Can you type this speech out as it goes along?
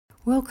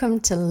Welcome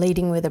to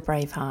Leading with a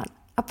Brave Heart,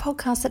 a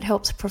podcast that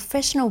helps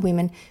professional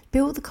women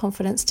build the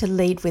confidence to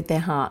lead with their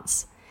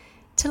hearts,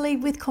 to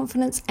lead with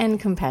confidence and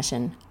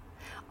compassion.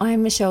 I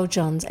am Michelle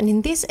Johns, and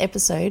in this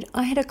episode,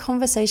 I had a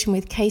conversation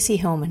with Casey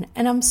Hellman,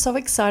 and I'm so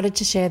excited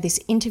to share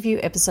this interview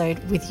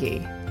episode with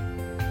you.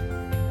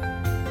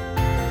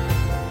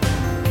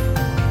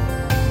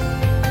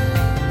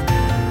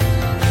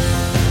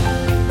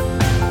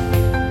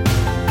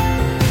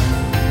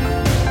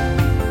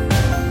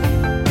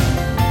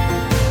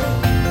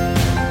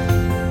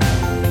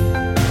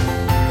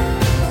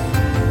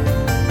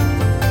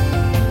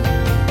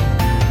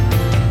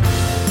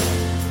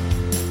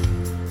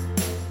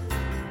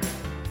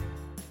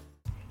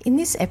 In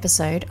this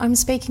episode, I'm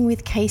speaking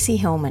with Casey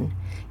Hellman.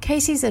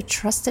 Casey's a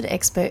trusted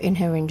expert in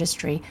her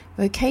industry,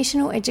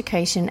 vocational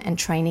education and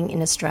training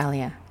in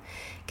Australia.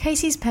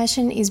 Casey's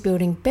passion is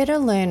building better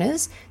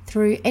learners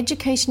through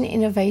education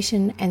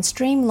innovation and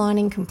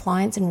streamlining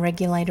compliance and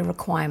regulator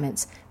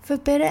requirements for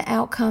better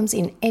outcomes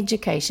in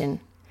education.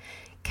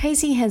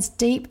 Casey has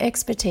deep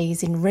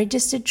expertise in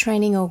registered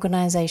training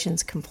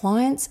organisations'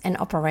 compliance and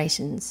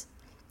operations.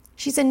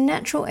 She's a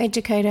natural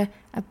educator,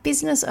 a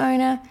business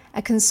owner,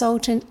 a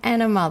consultant,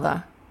 and a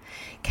mother.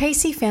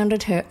 Casey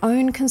founded her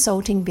own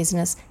consulting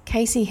business,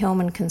 Casey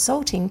Hellman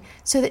Consulting,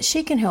 so that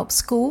she can help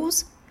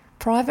schools,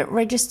 private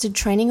registered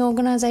training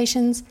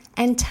organisations,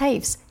 and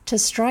TAFEs to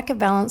strike a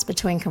balance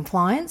between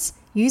compliance,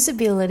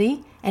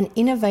 usability, and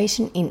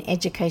innovation in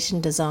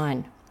education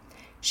design.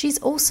 She's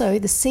also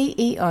the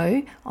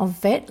CEO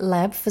of Vet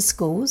Lab for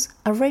Schools,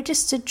 a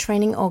registered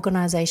training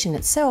organisation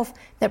itself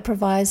that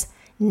provides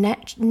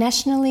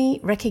nationally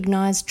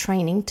recognised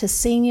training to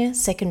senior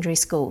secondary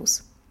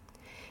schools.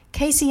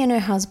 Casey and her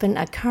husband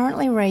are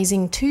currently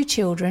raising two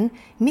children,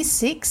 Miss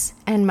 6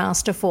 and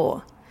Master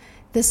 4.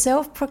 The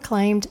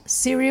self-proclaimed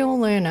serial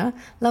learner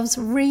loves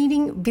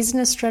reading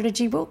business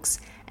strategy books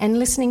and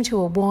listening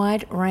to a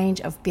wide range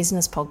of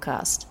business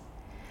podcasts.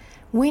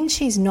 When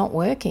she's not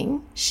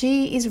working,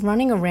 she is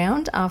running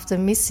around after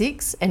Miss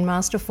 6 and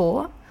Master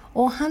 4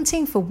 or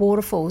hunting for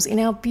waterfalls in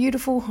our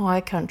beautiful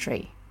high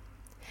country.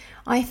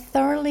 I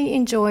thoroughly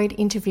enjoyed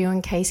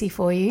interviewing Casey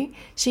for you.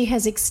 She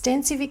has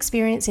extensive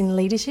experience in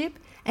leadership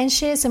and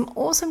shares some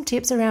awesome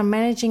tips around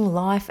managing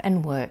life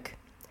and work.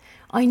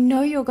 I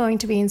know you're going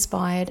to be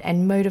inspired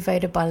and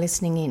motivated by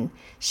listening in.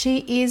 She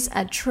is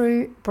a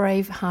true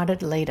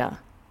brave-hearted leader.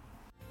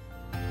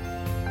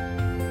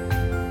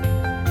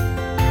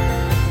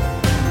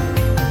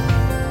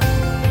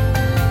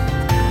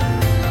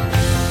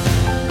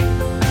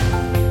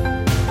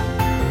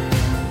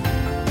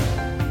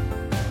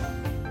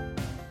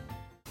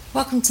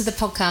 Welcome to the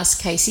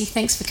podcast, Casey.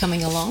 Thanks for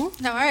coming along.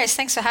 No worries.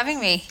 Thanks for having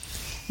me.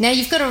 Now,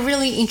 you've got a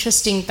really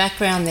interesting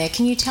background there.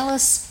 Can you tell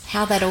us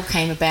how that all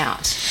came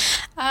about?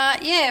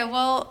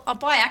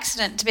 By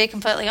accident, to be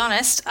completely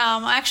honest.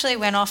 I actually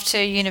went off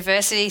to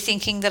university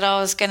thinking that I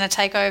was going to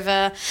take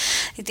over,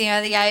 the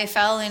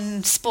AFL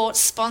in sports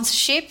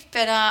sponsorship,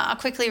 but I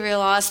quickly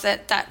realised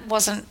that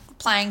wasn't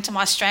playing to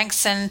my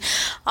strengths, and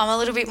I'm a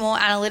little bit more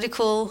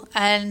analytical,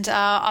 and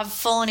I've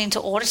fallen into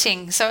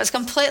auditing. So it's a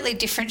completely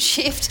different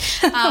shift.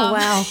 Wow.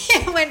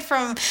 I went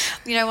from,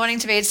 wanting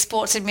to be a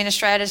sports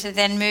administrator to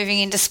then moving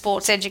into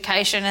sports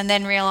education, and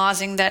then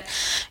realising that,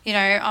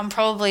 I'm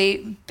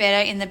probably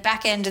better in the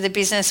back end of the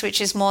business,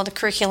 which is more the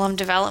curriculum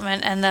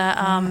development and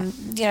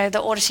the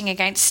auditing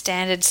against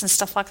standards and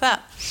stuff like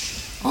that.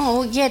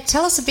 Oh, yeah.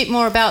 Tell us a bit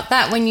more about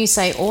that. When you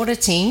say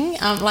auditing,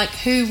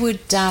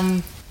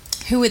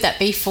 who would that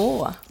be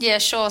for? Yeah,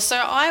 sure. So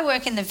I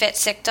work in the vet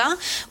sector,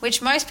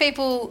 which most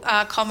people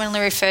commonly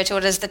refer to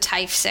it as the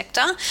TAFE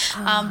sector.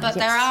 But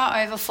there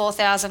are over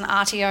 4,000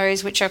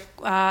 RTOs, which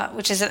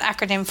is an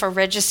acronym for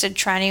Registered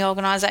Training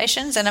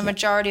Organisations, and a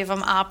majority of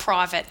them are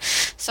private.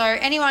 So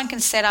anyone can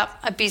set up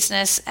a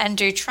business and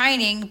do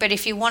training, but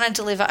if you want to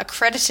deliver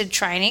accredited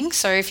training,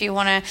 so if you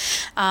want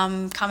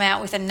to come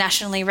out with a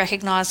nationally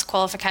recognised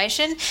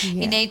qualification,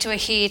 you need to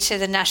adhere to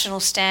the national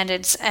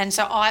standards. And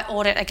so I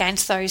audit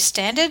against those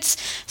standards.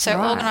 So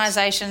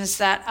organisations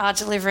that are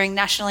delivering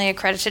nationally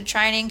accredited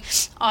training,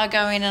 I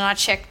go in and I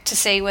check to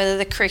see whether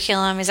the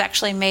curriculum is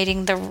actually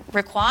meeting the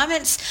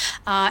requirements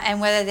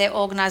and whether their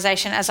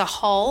organisation as a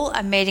whole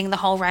are meeting the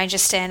whole range of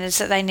standards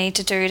that they need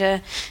to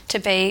do to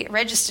be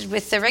registered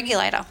with the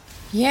regulator.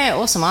 Yeah,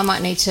 awesome. I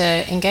might need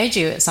to engage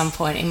you at some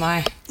point in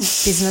my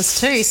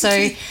business too. So,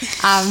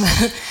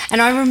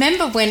 and I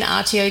remember when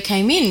RTO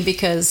came in,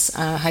 because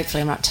hopefully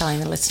I'm not telling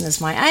the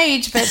listeners my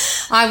age,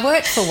 but I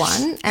worked for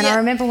one, and I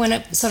remember when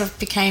it sort of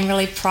became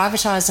really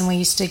privatised, and we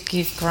used to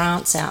give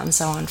grants out and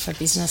so on for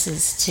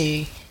businesses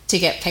to to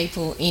get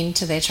people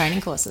into their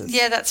training courses.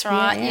 Yeah, that's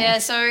right. Yeah.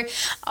 So,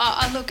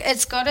 look,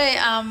 it's got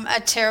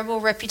a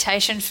terrible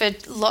reputation for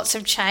lots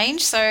of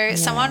change. So,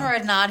 someone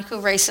wrote an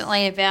article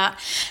recently about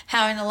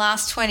how in the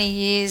last 20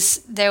 years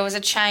there was a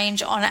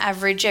change on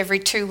average every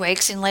 2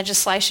 weeks in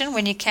legislation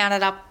when you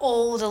counted up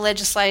all the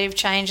legislative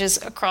changes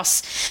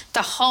across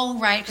the whole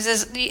range.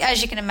 Because,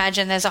 as you can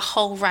imagine, there's a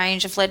whole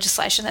range of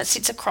legislation that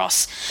sits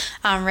across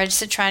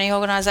registered training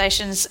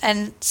organisations.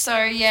 And so,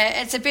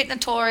 it's a bit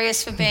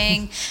notorious for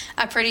being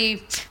a pretty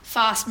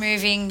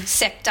fast-moving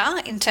sector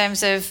in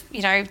terms of,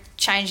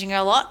 changing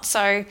a lot.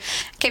 So it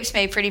keeps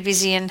me pretty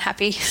busy and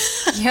happy.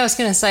 I was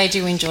going to say, do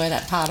you enjoy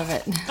that part of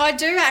it? I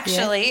do,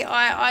 actually.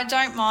 Yeah. I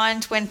don't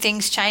mind when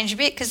things change a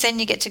bit, because then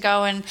you get to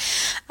go and,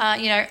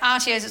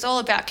 RTOs, it's all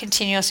about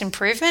continuous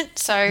improvement.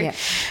 So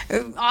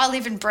I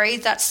live and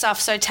breathe that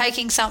stuff. So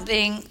taking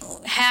something,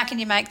 how can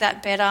you make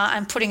that better,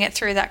 and putting it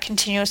through that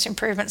continuous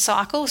improvement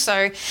cycle.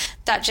 So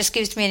that just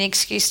gives me an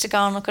excuse to go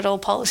and look at all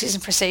policies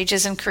and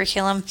procedures and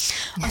curriculum.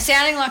 I'm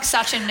sounding like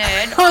such a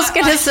nerd. I was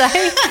going to say,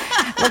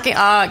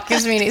 it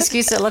gives me an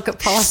excuse to look at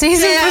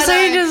policies and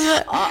procedures.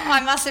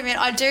 I must admit,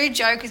 I do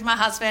joke with my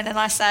husband and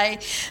I say,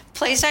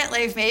 please don't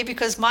leave me,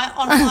 because my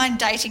online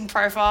dating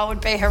profile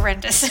would be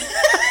horrendous.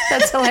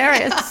 That's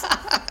hilarious.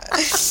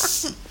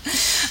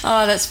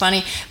 Oh, that's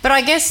funny. But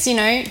I guess,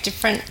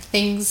 different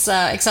things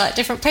excite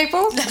different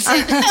people. That's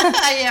it.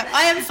 Yeah,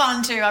 I am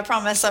fun too, I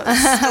promise. There's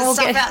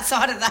stuff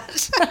outside of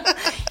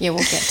that. Yeah, we'll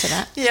get to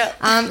that. Yeah.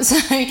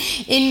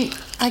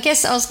 I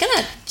guess I was going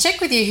to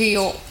check with you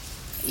who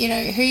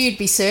you'd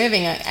be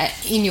serving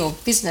in your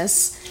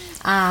business.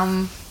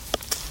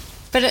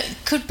 But it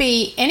could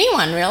be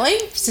anyone, really,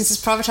 since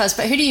it's privatised.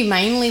 But who do you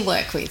mainly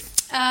work with?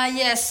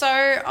 So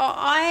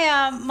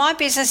my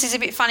business is a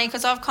bit funny,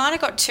 because I've kind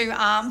of got two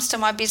arms to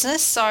my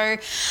business. So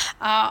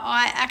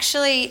I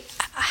actually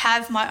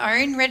have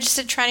my own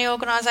registered training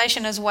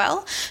organisation as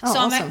well. Oh, so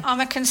awesome.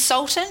 I'm a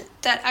consultant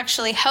that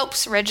actually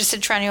helps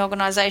registered training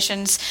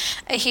organisations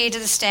adhere to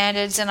the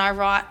standards, and I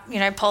write,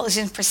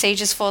 policies and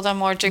procedures for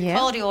them, or do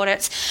quality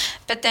audits.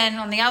 But then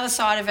on the other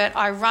side of it,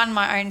 I run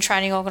my own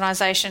training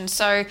organisation.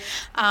 So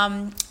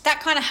that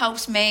kind of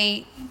helps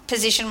me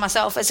position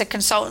myself as a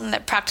consultant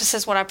that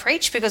practices what I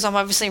preach, because I'm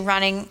obviously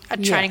running a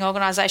training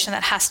organisation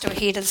that has to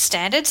adhere to the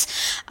standards.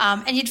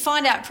 And you'd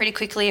find out pretty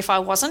quickly if I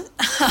wasn't.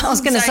 I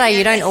was going to say,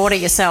 you don't audit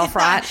yourself,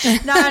 right?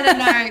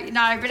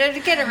 No. But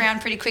it'd get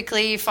around pretty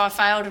quickly if I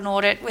failed an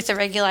audit with the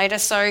regulator.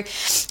 So,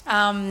 so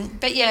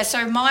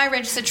my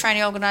registered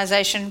training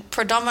organisation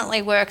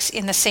predominantly works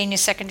in the senior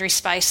secondary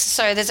space.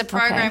 So there's a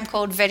program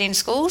called Vet in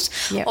Schools,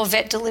 or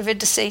Vet Delivered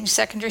to Senior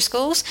Secondary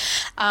Schools.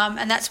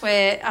 And that's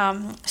where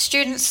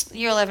students,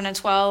 year 11 and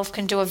 12,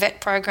 can do a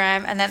vet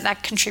program, and then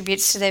that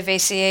contributes to their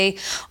VCE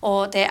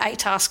or their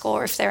ATAR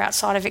score if they're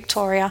outside of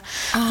Victoria.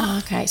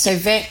 Oh, okay. So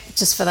vet,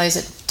 just for those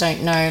that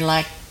don't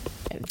know,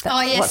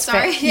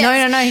 sorry. Vet? No.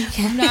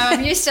 No,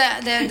 I'm used to,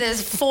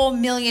 there's 4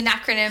 million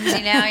acronyms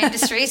in our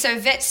industry. So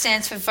VET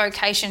stands for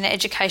Vocation,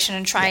 Education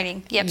and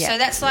Training. Yep. So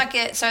that's like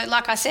it. So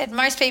like I said,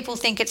 most people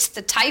think it's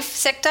the TAFE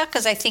sector,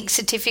 because they think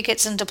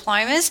certificates and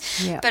diplomas,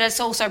 but it's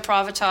also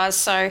privatised.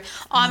 So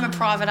I'm a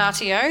private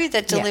RTO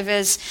that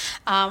delivers,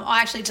 I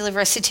actually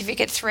deliver a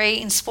Certificate 3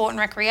 in Sport and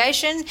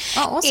Recreation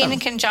in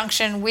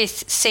conjunction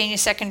with senior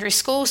secondary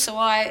schools. So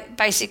I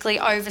basically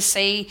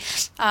oversee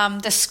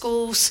the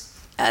schools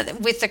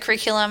with the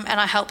curriculum, and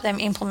I help them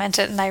implement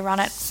it and they run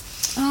it.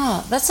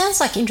 Oh, that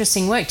sounds like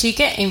interesting work. Do you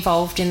get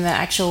involved in the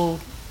actual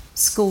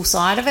school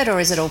side of it,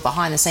 or is it all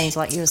behind the scenes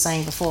like you were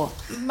saying before?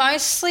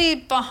 Mostly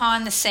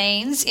behind the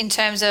scenes, in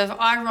terms of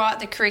I write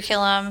the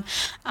curriculum,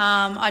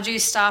 I do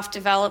staff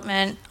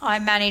development, I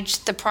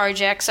manage the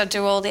projects, I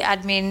do all the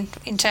admin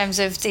in terms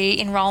of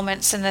the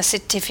enrolments and the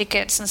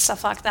certificates and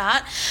stuff like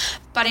that.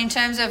 But in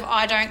terms of,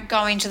 I don't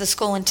go into the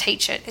school and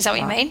teach it. Is that what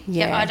you mean?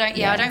 Yeah.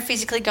 I don't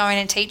physically go in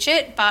and teach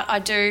it, but I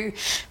do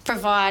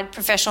provide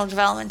professional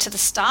development to the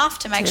staff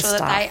to make sure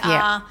that they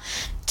are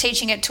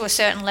teaching it to a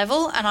certain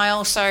level. And I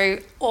also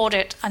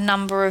audit a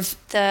number of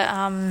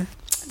the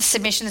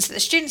submissions that the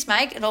students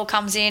make. It all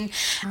comes in,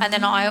 and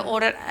then I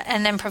audit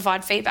and then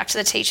provide feedback to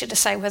the teacher to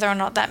say whether or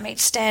not that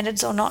meets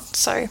standards or not.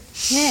 So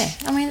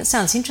that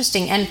sounds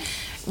interesting. And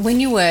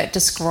when you were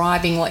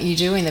describing what you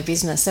do in the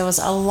business, there was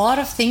a lot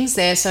of things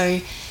there.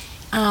 So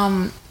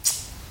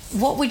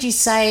what would you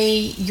say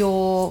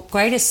your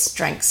greatest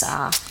strengths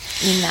are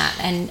in that?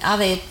 And are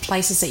there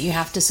places that you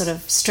have to sort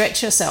of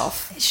stretch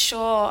yourself?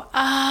 Sure.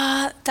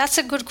 That's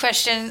a good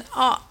question.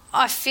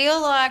 I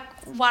feel like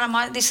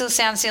this will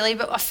sound silly,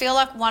 but I feel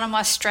like one of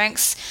my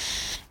strengths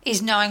is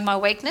knowing my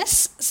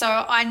weakness. So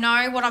I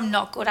know what I'm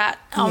not good at.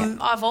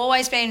 I've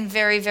always been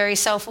very, very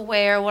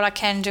self-aware of what I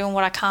can do and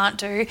what I can't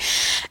do.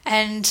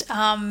 And,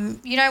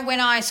 when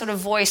I sort of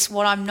voice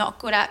what I'm not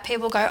good at,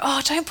 people go,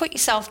 oh, don't put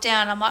yourself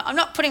down. I'm like, I'm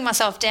not putting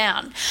myself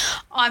down.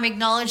 I'm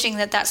acknowledging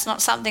that that's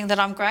not something that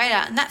I'm great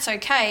at, and that's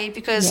okay,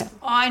 because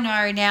I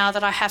know now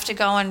that I have to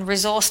go and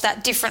resource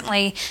that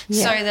differently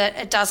so that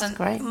it doesn't,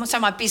 so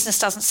my business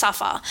doesn't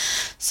suffer.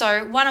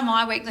 So one of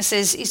my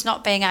weaknesses is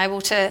not being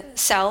able to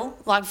sell,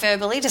 like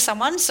verbally, to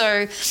someone.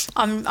 So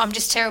I'm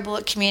just terrible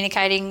at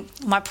communicating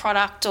my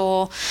product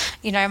or,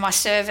 you know, my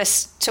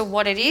service to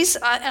what it is.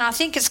 And I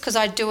think it's because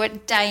I do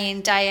it day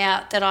in, day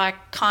out that I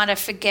kind of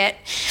forget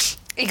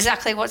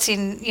exactly what's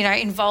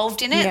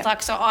involved in it. Yep.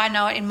 Like, so I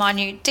know it in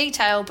minute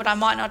detail, but I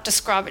might not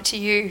describe it to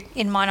you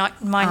in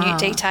minute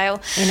detail.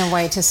 In a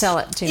way to sell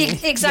it to me.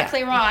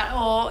 Exactly right.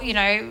 Or, you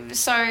know,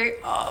 so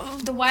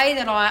the way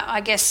that I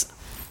guess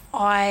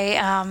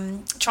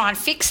I try and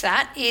fix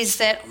that is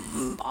that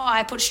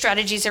I put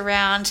strategies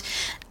around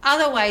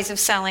other ways of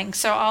selling.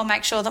 So I'll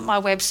make sure that my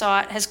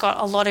website has got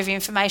a lot of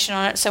information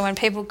on it. So when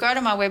people go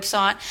to my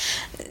website,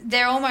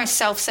 they're almost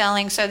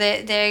self-selling. So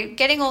they're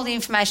getting all the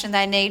information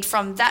they need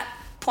from that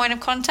point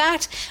of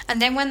contact,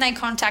 and then when they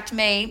contact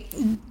me,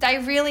 they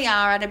really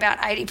are at about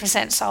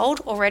 80% sold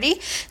already.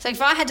 So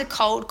if I had to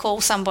cold call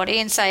somebody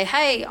and say,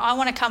 hey, I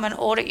want to come and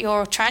audit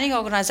your training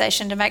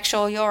organisation to make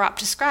sure you're up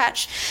to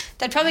scratch,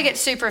 they'd probably get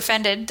super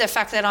offended, the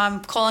fact that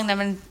I'm calling them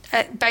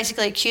and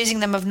basically accusing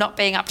them of not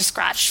being up to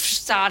scratch, for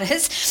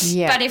starters.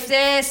 Yeah. But if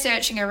they're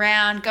searching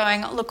around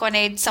going, look, I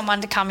need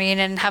someone to come in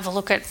and have a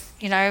look at,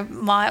 you know,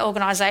 my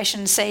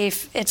organisation, see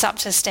if it's up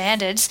to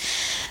standards,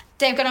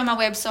 they've got on my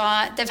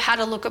website, they've had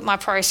a look at my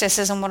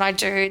processes and what I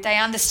do. They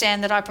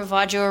understand that I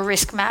provide you a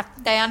risk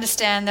map. They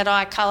understand that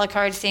I colour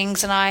code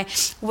things and I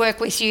work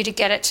with you to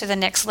get it to the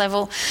next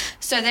level.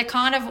 So they're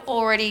kind of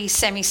already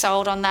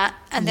semi-sold on that.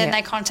 And then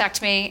they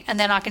contact me and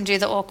then I can do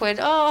the awkward,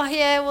 oh,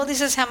 yeah, well, this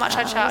is how much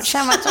I charge.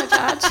 How much I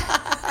charge.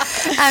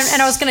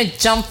 And I was going to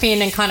jump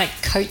in and kind of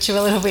coach you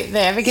a little bit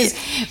there, because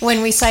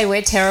when we say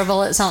we're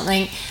terrible at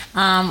something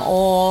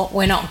or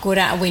we're not good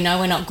at, we know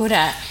we're not good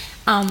at,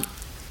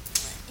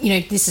 you know,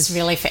 this is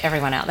really for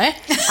everyone out there.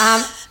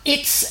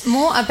 It's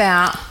more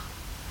about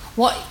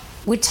what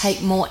would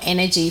take more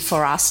energy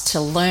for us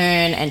to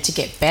learn and to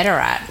get better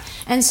at.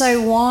 And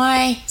so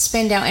why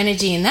spend our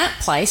energy in that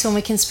place when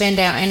we can spend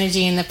our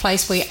energy in the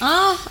place we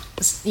are,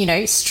 you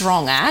know,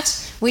 strong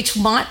at, which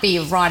might be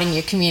writing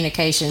your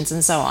communications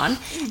and so on,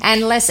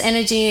 and less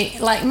energy.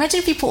 Like, imagine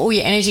if you put all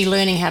your energy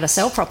learning how to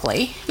sell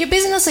properly, your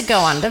business would go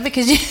under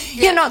because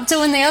you're not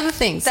doing the other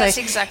things. That's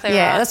exactly right.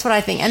 Yeah, that's what I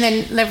think. And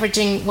then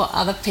leveraging what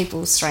other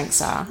people's strengths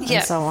are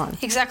and so on.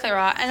 Exactly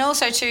right. And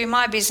also too,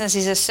 my business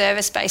is a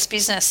service-based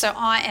business, so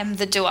I am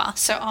the doer.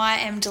 So I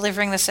am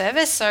delivering the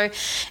service. So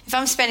if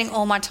I'm spending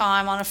all my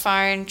time on a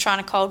phone trying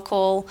to cold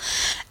call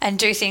and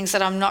do things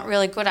that I'm not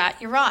really good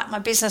at, you're right, my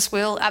business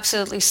will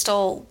absolutely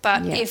stall.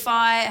 But if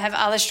I have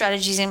other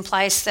strategies in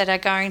place that are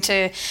going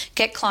to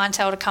get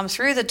clientele to come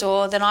through the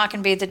door, then I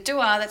can be the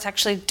doer that's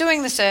actually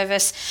doing the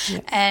service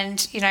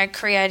and, you know,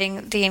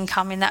 creating the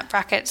income in that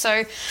bracket.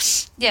 So,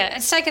 yeah,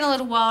 it's taken a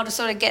little while to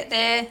sort of get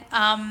there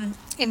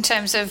in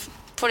terms of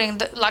putting,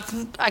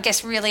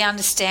 really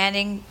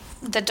understanding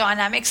the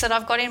dynamics that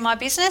I've got in my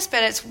business,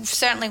 but it's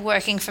certainly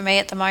working for me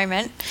at the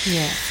moment.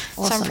 Yeah,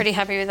 awesome. So I'm pretty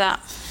happy with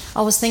that.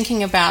 I was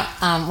thinking about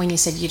when you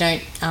said you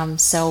don't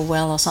sell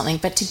well or something,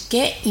 but to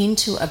get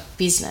into a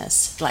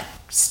business, like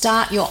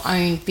start your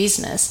own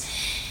business,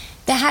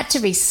 there had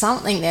to be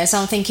something there. So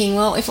I'm thinking,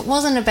 well, if it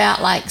wasn't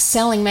about like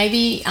selling,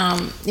 maybe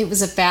it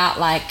was about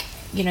like,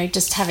 you know,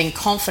 just having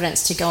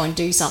confidence to go and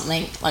do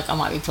something. Like, I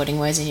might be putting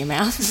words in your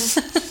mouth.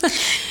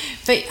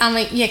 But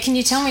can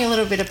you tell me a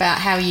little bit about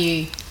how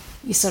you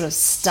sort of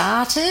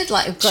started,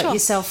 like got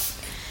yourself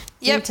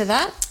into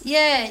that?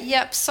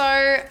 So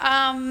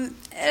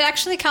it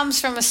actually comes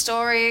from a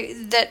story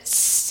that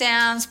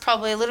sounds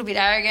probably a little bit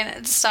arrogant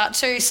at the start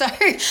too. So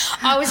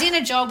I was in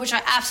a job which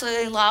I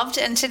absolutely loved,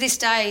 and to this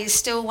day is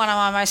still one of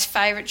my most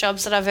favourite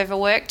jobs that I've ever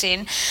worked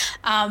in.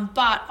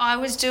 But I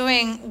was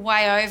doing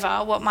way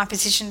over what my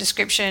position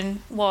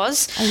description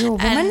was. Are you a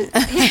woman?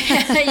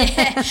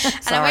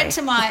 And I went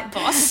to my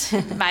boss,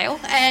 male,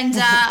 and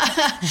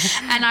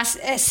I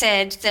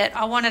said that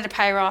I wanted a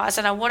pay rise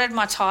and I wanted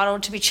my title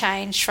to be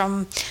changed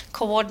from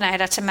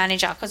coordinator to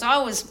manager, because I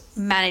was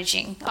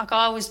managing, like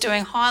I was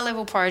doing high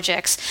level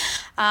projects,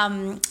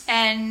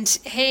 and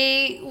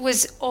he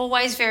was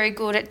always very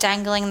good at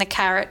dangling the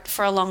carrot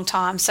for a long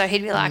time. So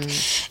he'd be like,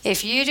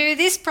 if you do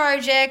this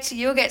project,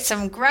 you'll get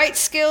some great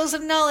skills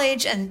and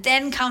knowledge, and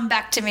then come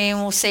back to me and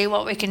we'll see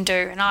what we can do.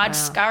 And I'd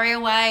scurry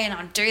away and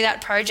I'd do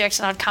that project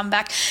and I'd come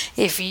back,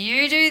 if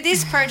you do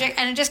this project,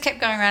 and it just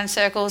kept going around in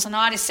circles. And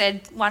I just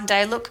said one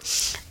day, look,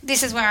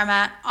 this is where I'm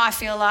at. I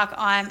feel like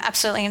I'm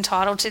absolutely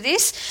entitled to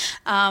this.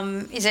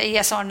 Is it a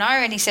yes or no?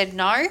 And he said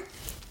no.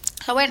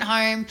 I went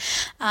home,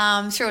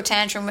 threw a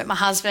tantrum with my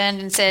husband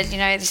and said, you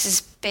know, this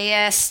is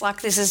BS,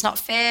 like this is not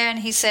fair. And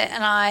he said,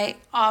 and I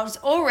was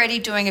already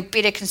doing a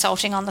bit of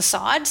consulting on the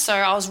side. So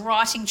I was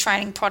writing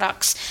training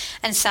products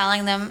and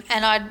selling them,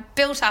 and I'd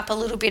built up a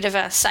little bit of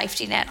a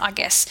safety net, I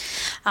guess,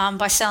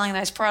 by selling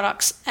those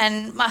products.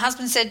 And my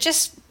husband said,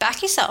 just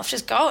back yourself,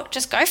 just go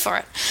for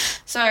it.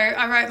 So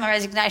I wrote my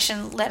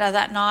resignation letter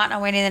that night. I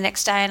went in the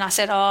next day and I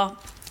said,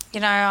 you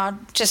know, I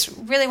just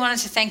really wanted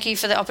to thank you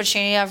for the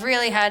opportunity. I've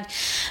really had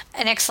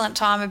an excellent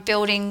time of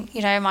building,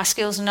 you know, my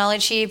skills and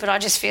knowledge here, but I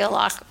just feel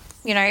like,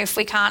 you know, if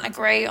we can't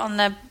agree on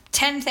the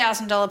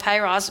 $10,000 pay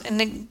rise. In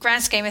the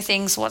grand scheme of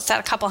things, what's that,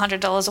 a couple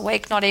 $100 a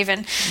week, not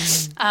even.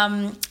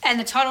 And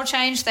the title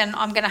change, then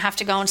I'm going to have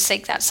to go and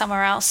seek that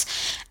somewhere else.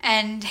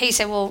 And he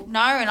said, well, no,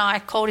 and I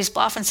called his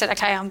bluff and said,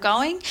 okay, I'm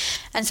going.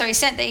 And so he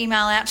sent the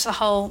email out to the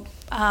whole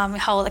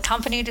of the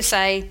company to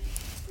say,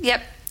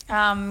 yep,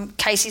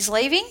 Casey's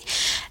leaving.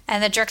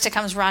 And the director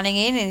comes running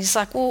in and he's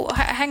like, well,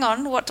 hang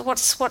on,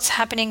 what's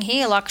happening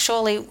here? Like,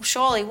 surely,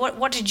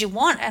 what did you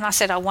want? And I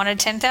said, I wanted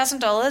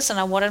 $10,000 and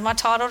I wanted my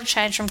title to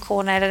change from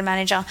coordinator to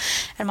manager.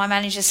 And my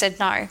manager said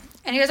no.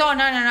 And he goes, oh,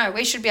 no,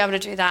 we should be able to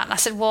do that. And I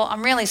said, well,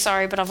 I'm really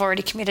sorry, but I've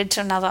already committed to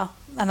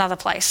another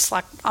place.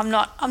 Like, I'm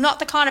not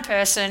the kind of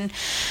person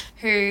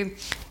who...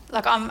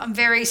 Like, I'm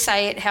very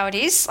say it how it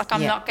is. Like,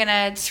 I'm not going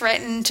to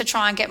threaten to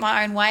try and get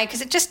my own way, because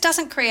it just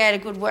doesn't create a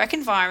good work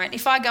environment.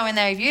 If I go in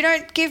there, if you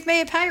don't give me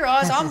a pay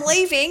rise, I'm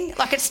leaving.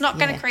 Like, it's not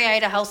going to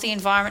create a healthy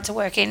environment to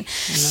work in. No.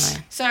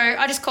 So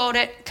I just called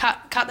it,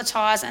 cut the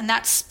ties, and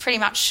that's pretty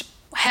much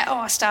how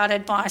I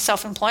started my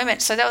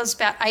self-employment. So that was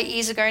about 8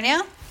 years ago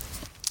now.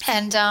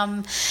 And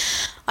I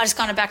just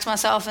kind of backed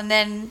myself, and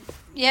then,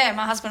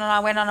 my husband and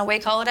I went on a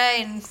week holiday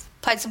and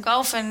played some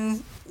golf,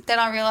 and then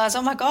I realised,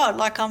 oh my God,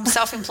 like, I'm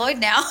self-employed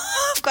now.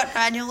 I've got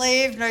no annual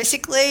leave, no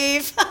sick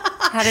leave.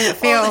 How did it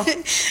feel?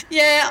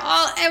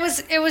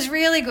 It was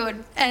really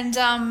good. And,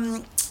 I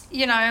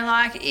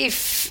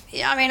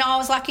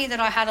was lucky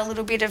that I had a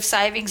little bit of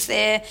savings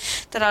there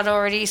that I'd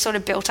already sort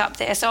of built up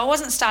there. So I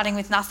wasn't starting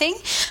with nothing.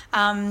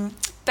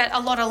 But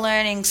a lot of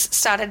learnings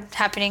started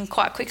happening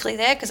quite quickly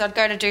there, because I'd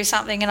go to do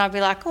something and I'd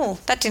be like, oh,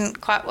 that didn't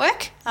quite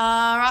work.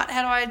 Right,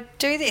 how do I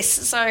do this?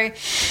 So,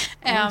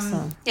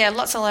 awesome.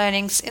 Lots of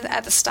learnings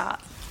at the start.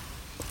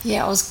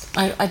 Yeah,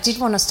 I did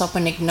want to stop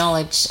and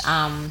acknowledge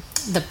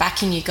the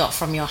backing you got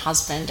from your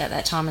husband at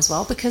that time as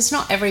well, because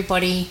not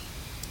everybody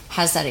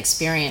has that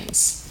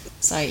experience.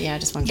 So, I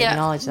just wanted to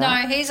acknowledge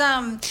that. No, he's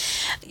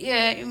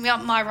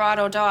my ride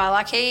or die.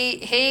 Like,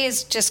 he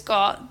has just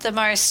got the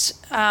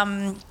most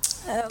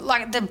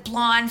like the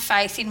blind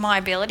faith in my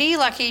ability.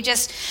 Like, he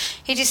just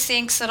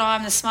thinks that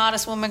I'm the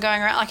smartest woman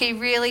going around. Like, he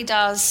really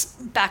does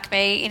back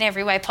me in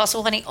every way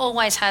possible, and he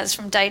always has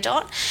from day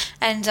dot.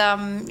 And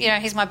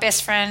he's my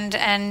best friend,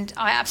 and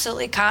I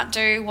absolutely can't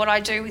do what I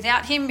do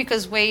without him,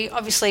 because we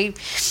obviously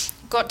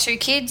got 2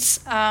 kids,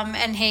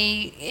 and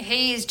he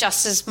is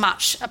just as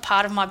much a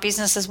part of my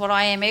business as what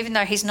I am, even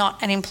though he's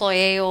not an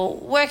employee or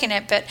work in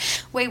it. But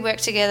we work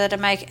together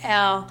to make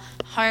our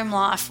home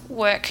life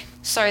work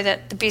so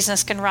that the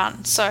business can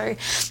run. So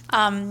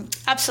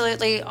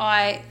absolutely,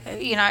 I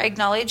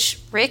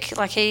acknowledge Rick.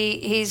 Like,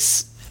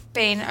 he's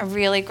been a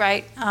really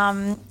great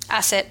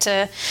asset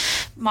to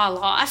my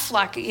life,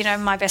 like,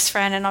 my best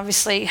friend, and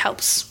obviously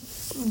helps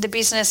the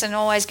business and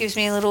always gives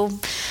me a little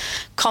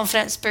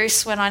confidence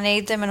boost when I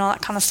need them and all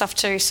that kind of stuff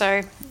too.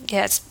 So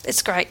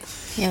it's great.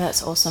 Yeah,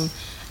 that's awesome.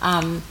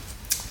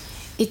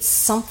 It's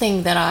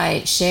something that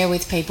I share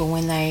with people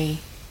when they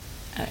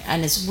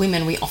and as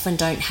women, we often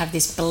don't have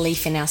this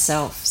belief in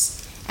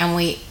ourselves, and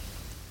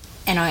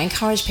I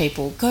encourage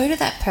people, go to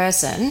that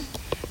person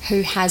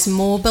who has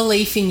more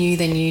belief in you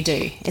than you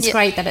do. It's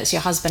great that it's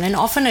your husband, and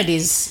often it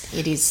is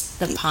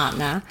the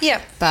partner.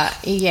 Yeah. But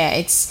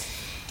it's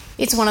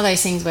one of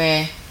those things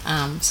where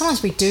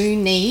sometimes we do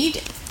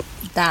need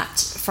that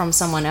from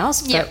someone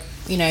else, but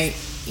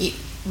it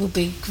would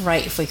be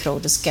great if we could all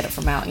just get it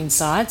from our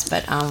insides.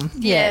 But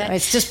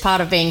it's just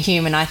part of being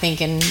human, I think,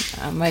 and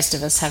most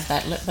of us have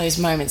those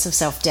moments of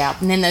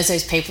self-doubt, and then there's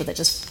those people that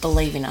just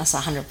believe in us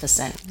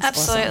 100%.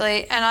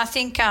 Absolutely. Awesome. And I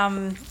think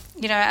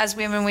as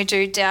women, we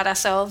do doubt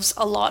ourselves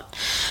a lot,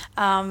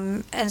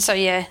 and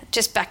so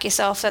just back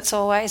yourself. That's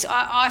always,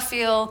 I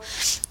feel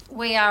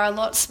we are a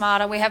lot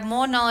smarter. We have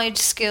more knowledge,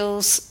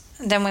 skills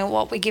than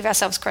what we give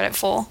ourselves credit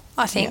for,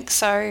 I think.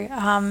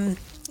 So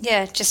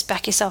just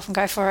back yourself and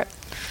go for it.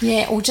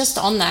 Yeah, well, just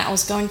on that, I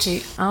was going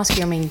to ask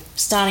you,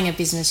 starting a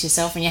business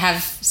yourself, and you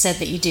have said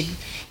that you did,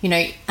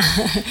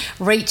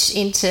 reach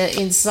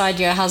inside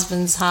your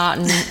husband's heart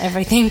and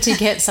everything to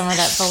get some of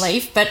that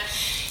belief. But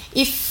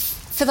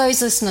for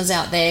those listeners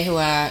out there who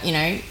are,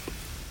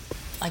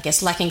 I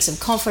guess lacking some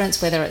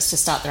confidence, whether it's to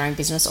start their own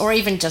business or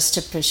even just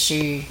to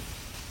pursue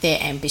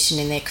their ambition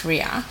in their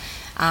career,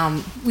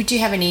 would you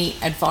have any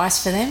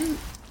advice for them?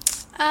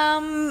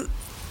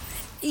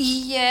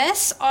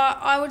 Yes,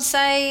 I would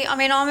say,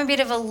 I'm a bit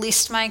of a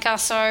list maker,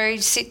 so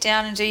sit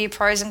down and do your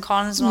pros and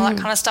cons and all that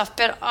kind of stuff,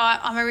 but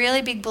I'm a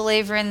really big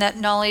believer in that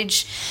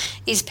knowledge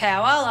is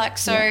power.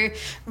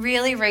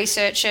 Really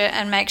research it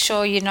and make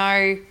sure you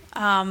know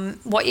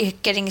what you're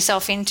getting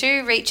yourself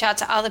into. Reach out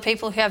to other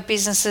people who have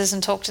businesses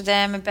and talk to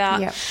them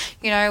about,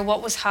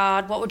 what was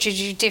hard, what would you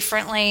do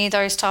differently,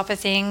 those type of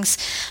things.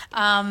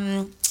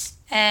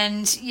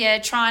 And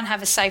try and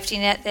have a safety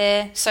net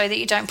there so that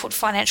you don't put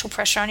financial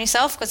pressure on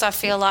yourself, because I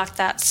feel like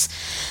that's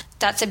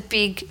a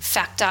big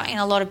factor in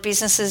a lot of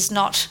businesses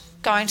not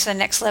going to the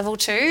next level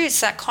too. It's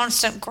that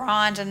constant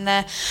grind and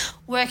the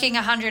working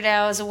 100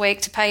 hours a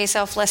week to pay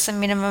yourself less than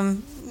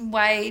minimum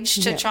wage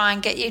to try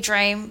and get your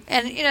dream.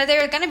 And,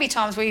 there are going to be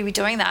times where you'll be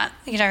doing that,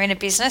 in a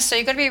business. So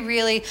you've got to be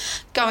really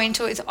go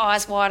into it with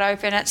eyes wide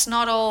open. It's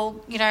not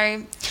all,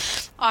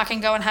 I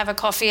can go and have a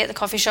coffee at the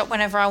coffee shop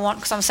whenever I want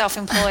because I'm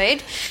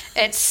self-employed.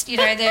 It's,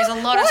 there's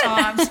a lot of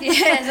times.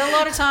 Yeah, there's a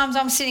lot of times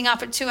I'm sitting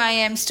up at 2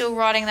 a.m. still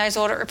writing those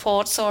audit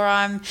reports, or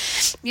I'm,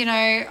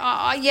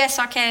 yes,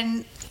 I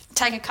can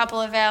take a couple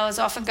of hours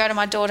off and go to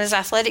my daughter's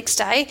athletics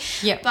day.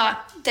 Yep. But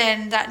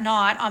then that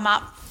night I'm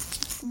up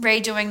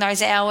redoing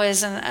those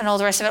hours and all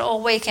the rest of it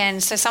all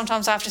weekend. So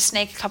sometimes I have to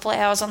sneak a couple of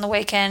hours on the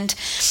weekend.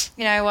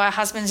 Our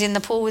husband's in the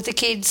pool with the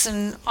kids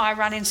and I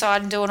run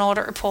inside and do an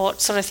audit report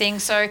sort of thing.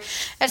 So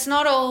it's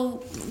not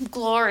all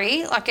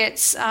glory. Like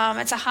it's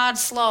a hard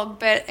slog,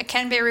 but it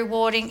can be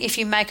rewarding if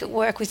you make it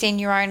work within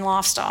your own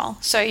lifestyle.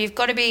 So you've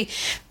got to be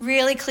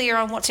really clear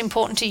on what's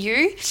important to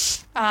you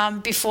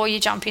before you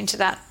jump into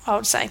that, I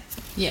would say.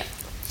 Yeah.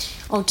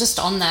 Well, just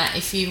on that,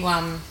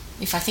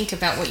 if I think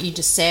about what you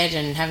just said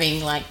and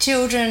having like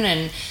children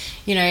and,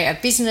 a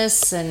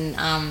business and,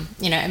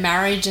 a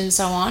marriage and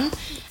so on.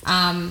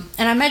 And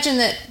I imagine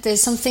that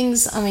there's some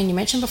things, you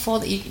mentioned before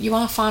that you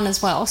are fun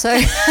as well. So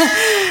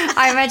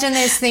I imagine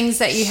there's things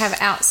that you have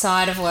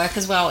outside of work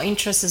as well,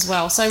 interests as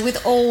well. So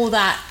with all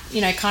that,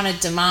 kind of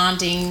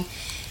demanding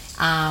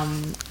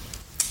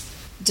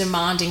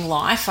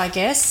life, I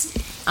guess.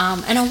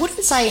 And I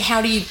wouldn't say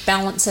how do you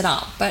balance it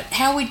up, but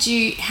how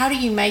do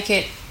you make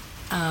it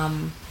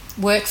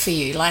work for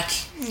you? Like,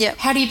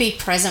 how do you be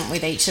present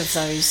with each of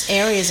those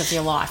areas of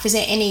your life? Is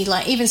there any,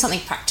 like, even something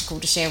practical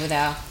to share with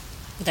our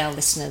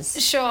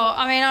listeners? Sure.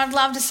 I'd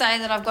love to say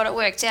that I've got it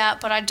worked out,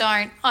 but I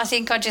don't. I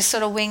think I just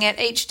sort of wing it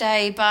each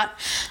day. But,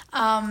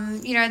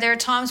 there are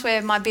times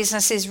where my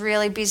business is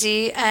really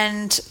busy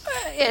and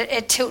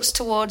it tilts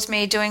towards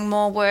me doing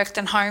more work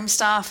than home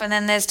stuff. And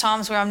then there's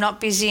times where I'm not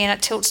busy and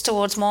it tilts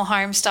towards more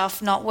home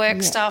stuff, not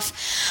work stuff.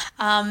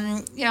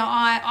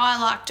 I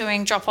like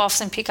doing drop-offs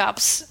and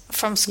pickups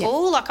from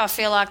school. Like I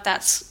feel like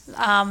that's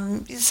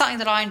something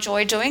that I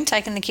enjoy doing,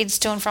 taking the kids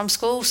to and from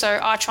school. So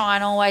I try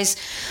and always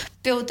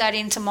build that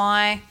into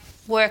my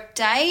work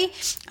day.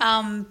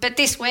 But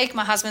this week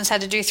my husband's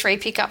had to do 3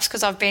 pickups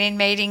because I've been in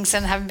meetings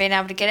and haven't been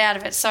able to get out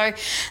of it. So,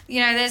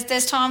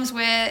 there's times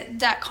where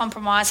that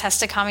compromise has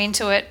to come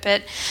into it.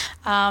 But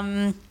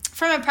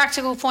from a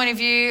practical point of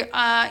view,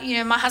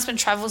 my husband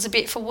travels a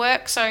bit for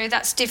work, so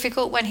that's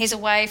difficult when he's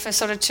away for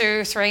sort of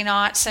 2-3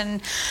 nights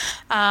and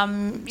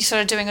you're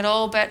sort of doing it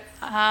all. But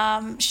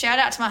shout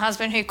out to my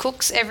husband who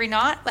cooks every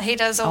night. He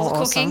does all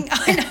the cooking.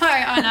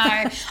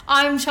 I know.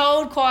 I'm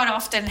told quite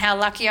often how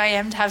lucky I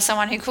am to have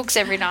someone who cooks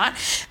every night.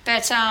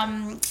 But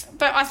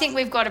I think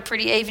we've got a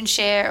pretty even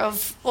share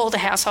of all the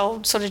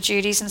household sort of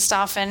duties and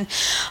stuff. And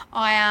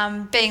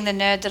I, being the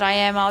nerd that I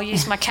am, I'll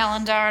use my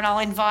calendar and I'll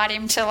invite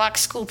him to like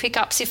school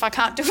pickups. If I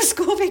can't do a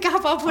school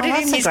pickup, I'll put it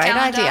in his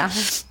calendar.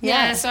 That's a great idea.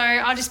 Yeah, so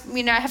I just,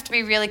 have to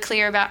be really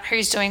clear about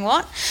who's doing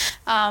what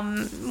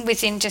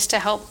within just to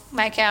help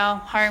make our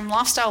home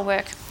lifestyle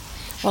work.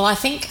 Well, I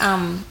think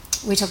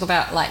we talk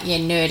about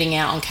nerding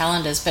out on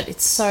calendars, but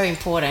it's so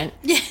important.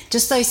 Yeah.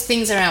 Just those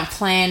things around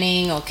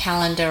planning or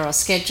calendar or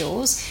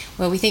schedules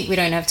where we think we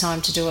don't have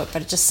time to do it,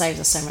 but it just saves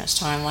us so much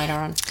time later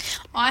on.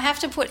 I have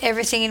to put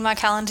everything in my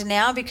calendar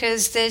now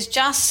because there's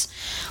just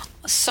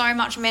so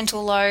much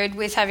mental load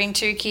with having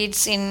 2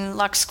 kids in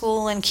like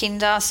school and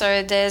kinder.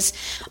 So there's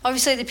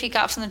obviously the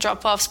pickups and the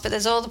drop-offs, but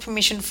there's all the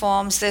permission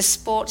forms, there's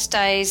sports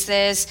days,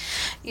 there's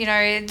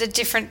the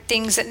different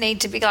things that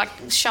need to be like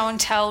show and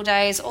tell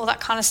days, all that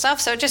kind of stuff.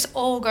 So it just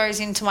all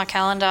goes into my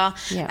calendar.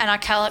 And I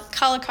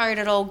color code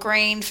it all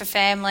green for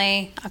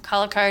family, I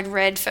color code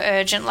red for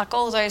urgent, like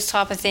all those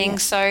type of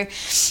things. So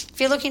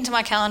if you look into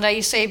my calendar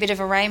you see a bit of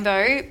a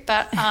rainbow,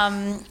 but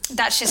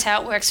that's just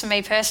how it works for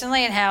me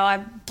personally and how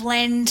I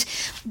blend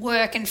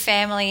work and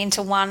family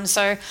into one.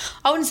 So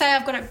I wouldn't say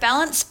I've got it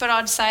balanced, but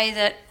I'd say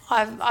that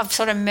I've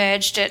sort of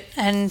merged it.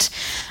 And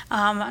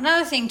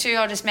another thing too,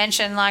 I'll just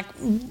mention,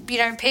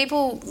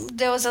 people,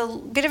 there was a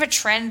bit of a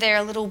trend there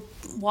a little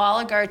while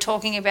ago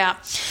talking about,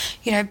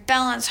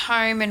 balance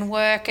home and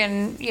work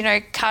and,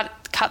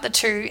 cut the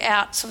two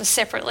out sort of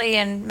separately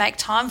and make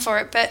time for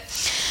it. But,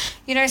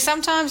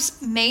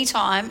 sometimes me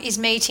time is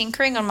me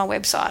tinkering on my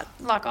website.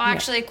 I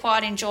actually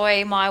quite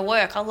enjoy my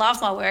work. I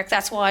love my work.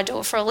 That's why I do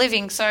it for a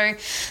living. So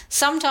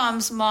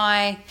sometimes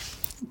my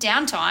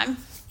downtime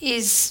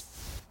is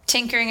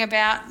tinkering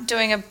about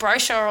doing a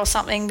brochure or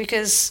something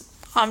because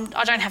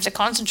I don't have to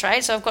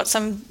concentrate. So I've got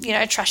some,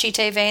 trashy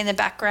TV in the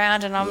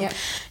background and I'm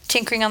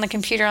tinkering on the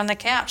computer on the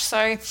couch.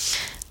 So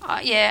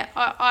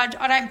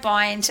I don't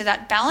buy into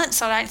that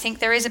balance. I don't think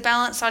there is a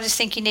balance. I just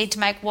think you need to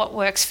make what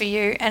works for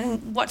you,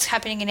 and what's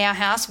happening in our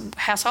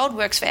household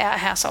works for our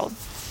household.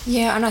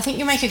 Yeah, and I think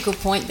you make a good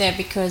point there,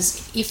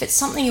 because if it's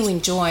something you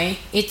enjoy,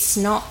 it's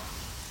not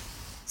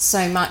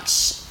so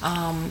much,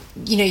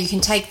 you can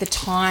take the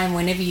time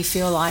whenever you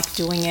feel like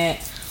doing it,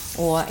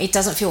 or it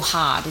doesn't feel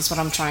hard is what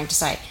I'm trying to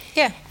say.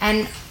 Yeah.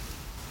 And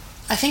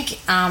I think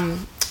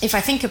if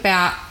I think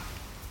about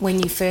when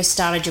you first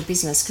started your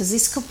business, because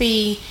this could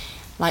be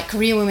like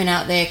career women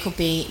out there could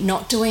be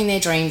not doing their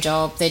dream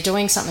job. They're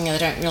doing something that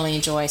they don't really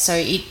enjoy. So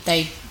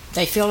they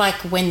feel like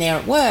when they're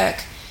at work,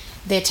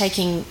 they're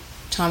taking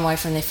time away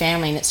from their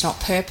family and it's not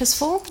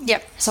purposeful.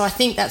 Yep. So I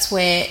think that's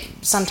where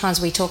sometimes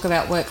we talk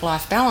about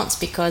work-life balance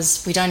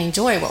because we don't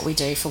enjoy what we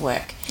do for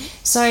work.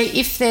 So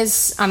if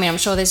there's, I mean, I'm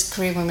sure there's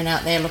career women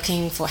out there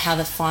looking for how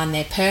to find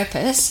their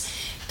purpose.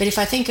 But if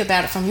I think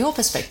about it from your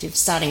perspective,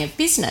 starting a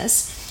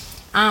business,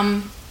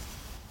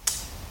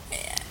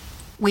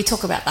 we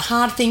talk about the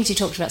hard things. You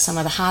talked about some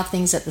of the hard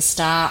things at the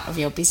start of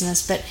your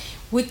business, but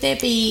would there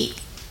be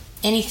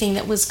anything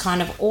that was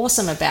kind of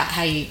awesome about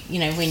how you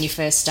know, when you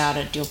first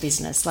started your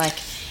business? Like,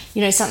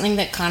 you know, something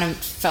that kind of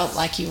felt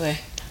like you were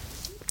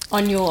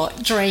on your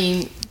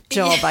dream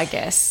job, I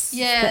guess.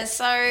 Yeah,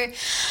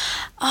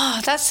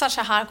 that's such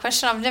a hard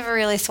question. I've never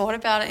really thought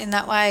about it in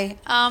that way.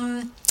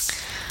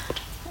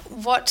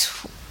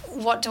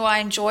 What do I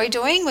enjoy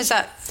doing? Was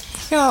that...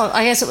 Oh,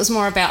 I guess it was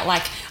more about,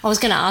 like, I was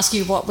going to ask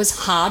you what was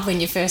hard when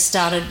you first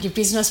started your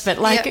business, but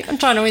like I'm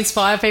trying to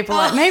inspire people.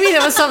 Like maybe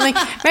there was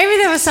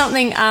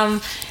something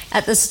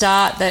at the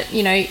start that,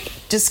 you know,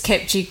 just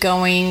kept you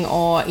going,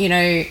 or you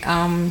know,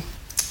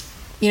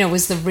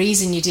 was the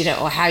reason you did it,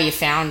 or how you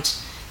found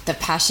the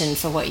passion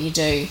for what you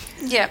do.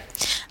 Yeah,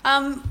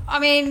 I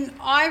mean,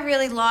 I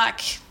really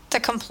like the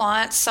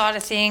compliance side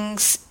of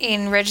things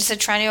in registered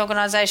training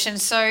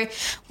organisations. So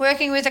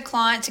working with a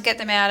client to get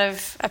them out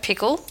of a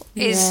pickle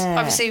is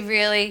obviously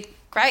really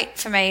great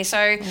for me. So,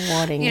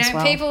 rewarding, you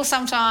know, people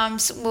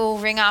sometimes will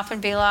ring up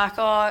and be like,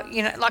 oh,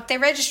 you know, like their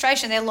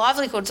registration, their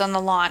livelihood's on the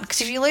line, because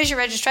if you lose your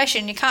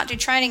registration, you can't do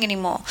training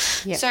anymore.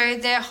 Yep. So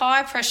they're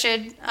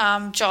high-pressured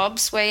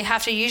jobs where you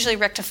have to usually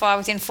rectify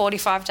within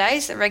 45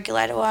 days. The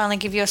regulator will only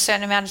give you a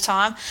certain amount of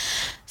time.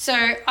 So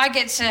I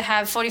get to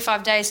have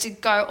 45 days to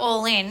go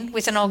all in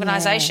with an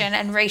organisation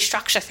and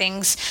restructure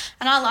things,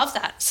 and I love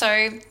that.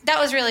 So that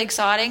was really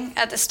exciting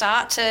at the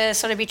start, to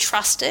sort of be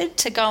trusted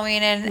to go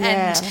in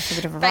and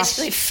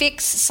basically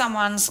fix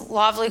someone's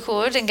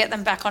livelihood and get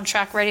them back on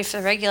track, ready for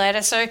the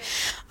regulator. So,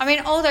 I mean,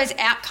 all those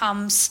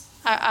outcomes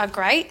are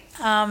great.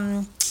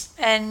 And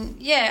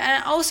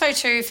also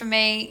too, for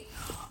me,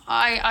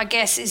 I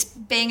guess, is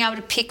being able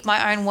to pick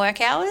my own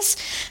work hours.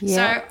 Yeah.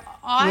 So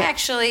I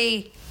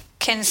actually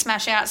can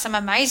smash out some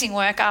amazing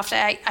work after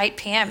 8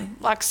 p.m.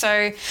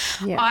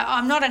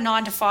 I'm not a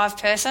 9 to 5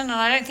 person, and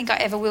I don't think I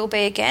ever will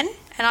be again.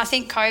 And I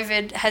think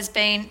COVID has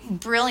been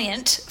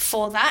brilliant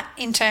for that,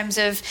 in terms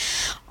of,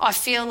 I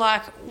feel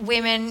like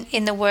women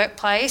in the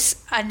workplace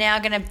are now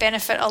going to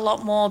benefit a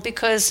lot more,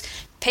 because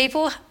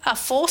people are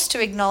forced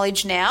to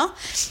acknowledge now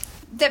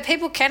that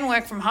people can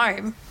work from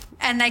home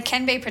and they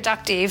can be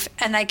productive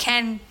and they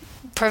can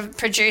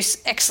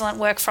produce excellent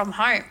work from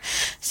home.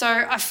 So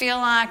I feel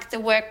like the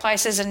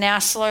workplaces are now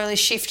slowly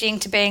shifting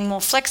to being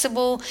more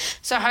flexible.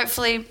 So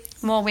hopefully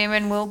more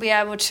women will be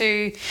able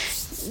to,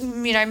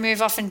 you know,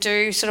 move off and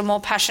do sort of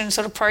more passion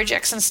sort of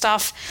projects and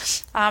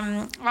stuff. I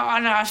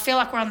don't know, I feel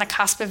like we're on the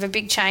cusp of a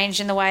big change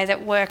in the way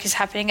that work is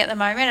happening at the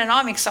moment, and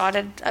I'm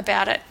excited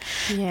about it.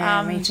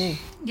 Yeah, me too.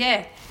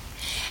 Yeah.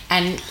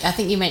 And I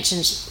think you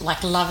mentioned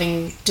like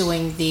loving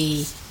doing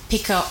the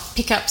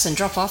pickups and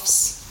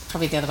drop-offs.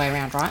 Probably the other way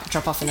around, right?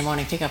 Drop off in the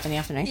morning, pick up in the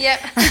afternoon. Yep.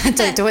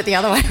 Don't do it the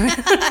other way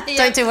around.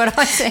 Don't do what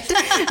I said.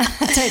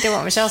 Don't do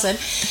what Michelle said.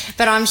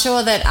 But I'm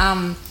sure that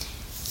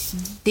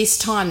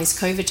this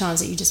COVID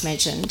times that you just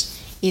mentioned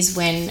is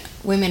when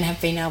women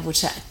have been able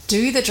to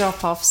do the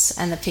drop-offs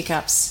and the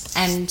pickups,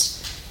 and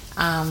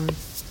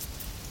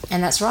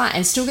that's right,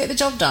 and still get the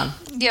job done.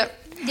 Yep.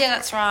 Yeah,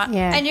 that's right.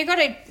 Yeah. And you've got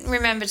to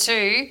remember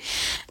too,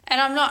 and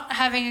I'm not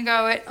having a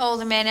go at all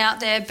the men out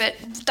there, but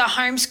the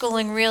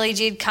homeschooling really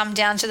did come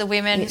down to the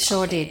women. It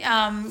sure did.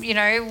 You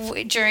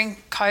know, during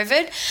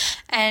COVID.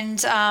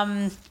 And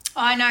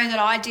I know that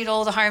I did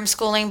all the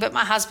homeschooling, but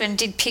my husband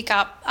did pick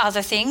up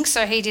other things.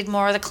 So he did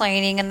more of the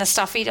cleaning and the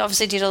stuff. He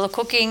obviously did all the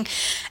cooking.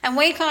 And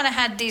we kind of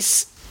had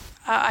this,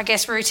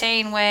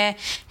 routine where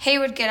he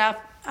would get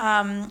up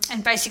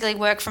and basically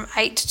work from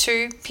 8 to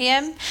 2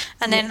 p.m.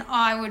 and then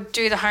I would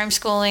do the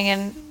homeschooling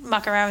and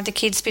muck around with the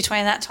kids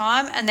between that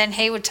time, and then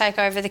he would take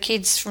over the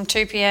kids from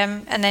 2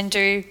 p.m. and then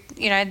do,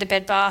 you know, the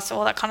bed bath,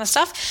 all that kind of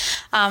stuff,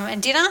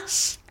 and dinner,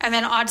 and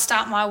then I'd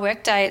start my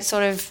work day at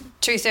sort of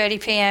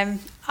 2:30 p.m.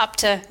 up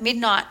to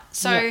midnight.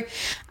 So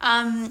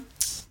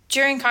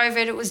during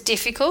COVID it was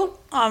difficult.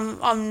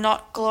 I'm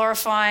not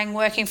glorifying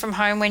working from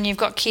home when you've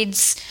got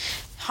kids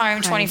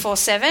home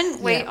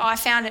 24/7. I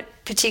found it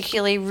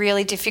particularly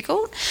really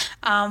difficult,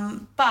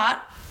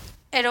 but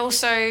it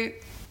also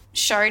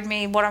showed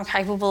me what I'm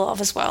capable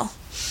of as well.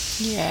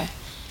 Yeah.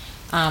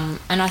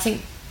 And I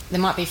think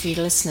there might be a few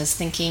listeners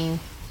thinking,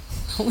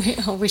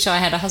 I wish I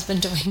had a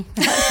husband doing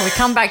that. We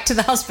come back to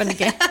the husband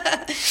again.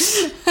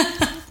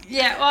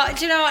 Yeah, well,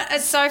 do you know what?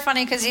 It's so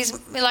funny because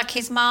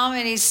his mum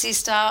and his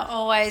sister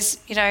always,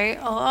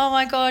 oh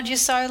my God, you're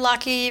so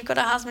lucky. You've got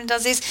a husband who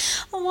does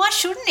this. Well, why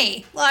shouldn't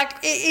he?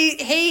 Like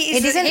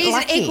he's an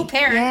equal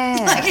parent.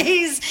 Yeah.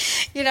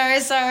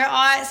 Like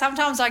so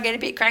sometimes I get a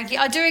bit cranky.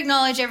 I do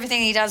acknowledge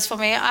everything he does for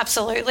me,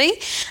 absolutely.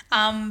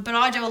 But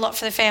I do a lot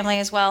for the family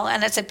as well,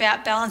 and it's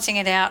about balancing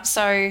it out.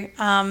 So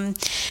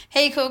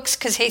he cooks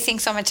because he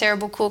thinks I'm a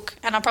terrible cook,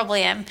 and I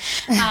probably am.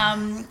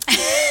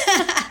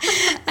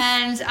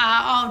 And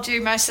I'll do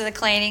most of the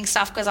cleaning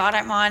stuff because I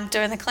don't mind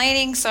doing the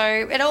cleaning. So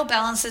it all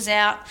balances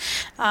out.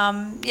 So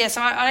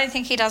I don't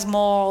think he does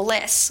more or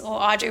less,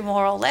 or I do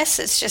more or less.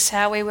 It's just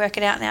how we work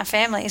it out in our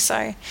family.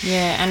 So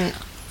yeah, and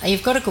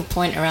you've got a good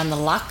point around the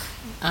luck.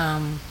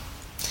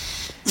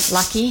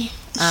 Lucky.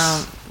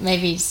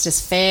 Maybe it's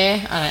just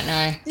fair. I don't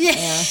know.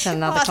 Yeah, it's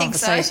another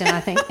conversation,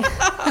 I think.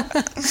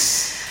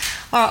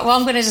 All right, well,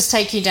 I'm going to just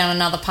take you down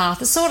another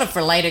path. It's sort of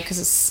related because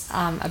it's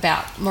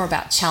more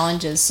about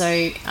challenges.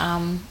 So,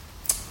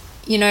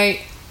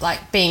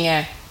 like being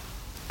a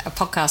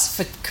podcast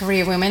for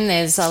career women,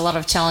 there's a lot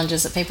of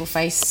challenges that people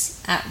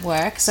face at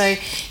work. So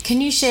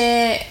can you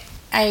share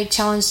a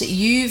challenge that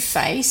you've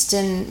faced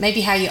and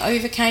maybe how you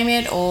overcame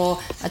it, or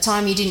a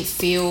time you didn't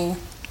feel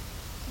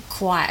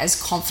quite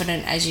as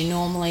confident as you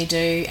normally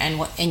do and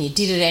you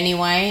did it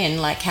anyway,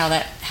 and like how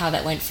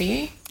that went for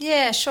you?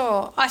 Yeah,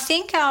 sure. I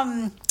think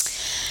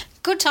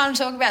good time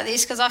to talk about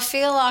this because I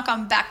feel like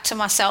I'm back to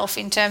myself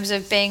in terms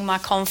of being my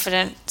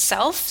confident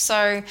self.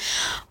 So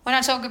when I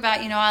talk about,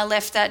 I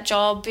left that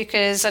job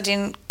because I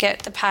didn't get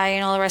the pay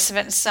and all the rest of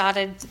it and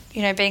started,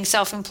 being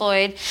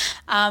self-employed,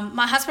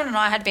 my husband and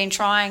I had been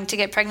trying to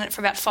get pregnant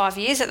for about 5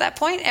 years at that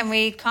point, and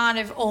we kind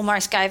of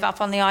almost gave up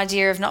on the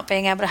idea of not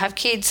being able to have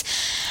kids.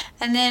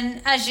 And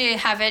then as you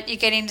have it, you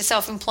get into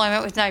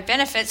self-employment with no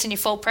benefits and you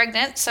fall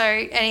pregnant.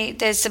 So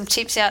there's some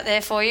tips out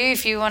there for you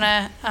if you want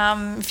to,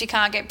 if you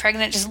can't get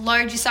pregnant, just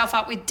load yourself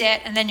up with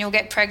debt and then you'll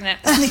get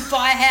pregnant.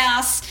 Buy a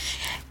house,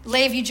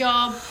 leave your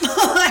job,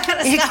 all that kind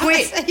of stuff.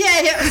 Quit.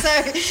 Yeah. So,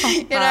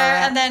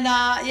 and then,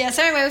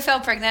 so anyway, we fell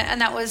pregnant and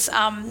that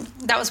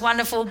was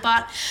wonderful.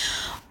 But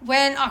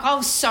when I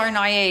was so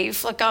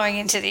naive, going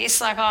into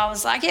this, I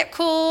was like, yep,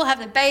 cool, have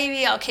the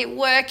baby, I'll keep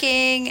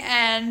working,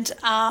 and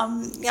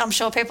I'm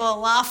sure people are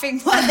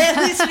laughing while they're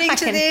listening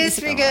to this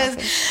because,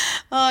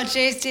 oh,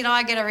 geez, did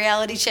I get a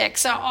reality check?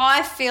 So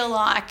I feel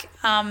like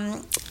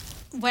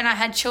when I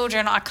had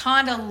children, I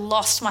kind of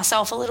lost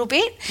myself a little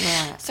bit.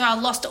 Yeah. So I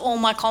lost all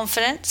my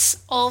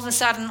confidence. All of a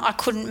sudden, I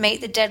couldn't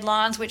meet the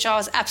deadlines, which I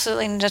was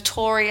absolutely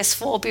notorious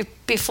for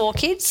before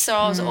kids. So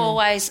I was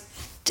always,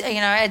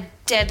 a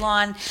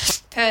deadline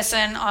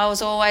person. I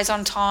was always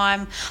on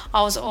time.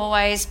 I was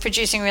always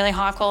producing really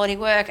high quality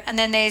work. And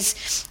then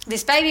there's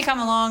this baby come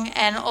along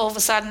and all of a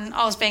sudden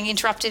I was being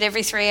interrupted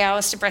every 3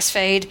 hours to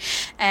breastfeed.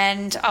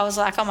 And I was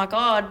like, oh my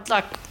God,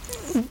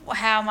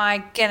 how am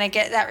I going to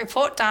get that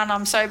report done?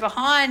 I'm so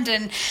behind.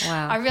 And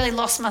wow. I really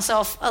lost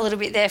myself a little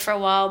bit there for a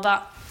while.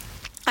 But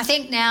I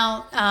think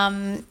now,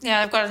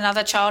 I've got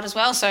another child as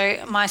well. So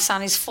my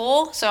son is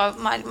 4. So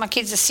my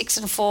kids are 6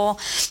 and 4.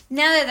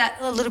 Now that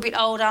they're a little bit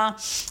older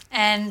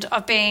and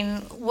I've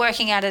been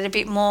working at it a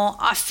bit more,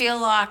 I feel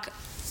like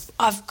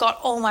I've got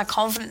all my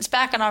confidence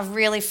back and I've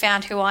really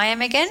found who I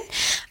am again.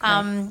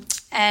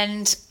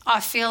 And I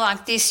feel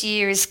like this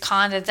year is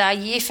kind of the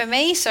year for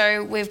me.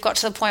 So we've got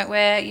to the point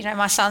where,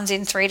 my son's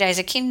in 3 days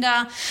of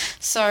kinder.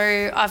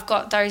 So I've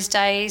got those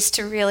days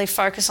to really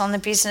focus on the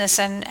business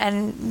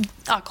and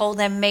I call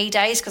them me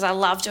days because I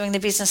love doing the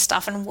business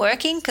stuff and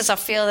working because I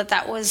feel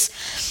that was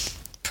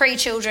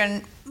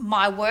pre-children.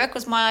 My work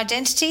was my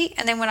identity,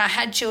 and then when I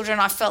had children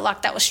I felt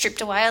like that was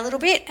stripped away a little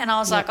bit and I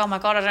was like, oh my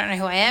God, I don't know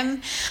who I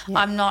am.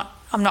 I'm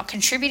not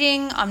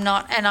contributing, and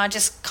I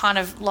just kind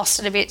of lost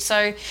it a bit.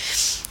 So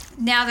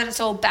now that it's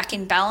all back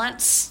in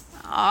balance,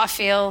 I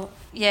feel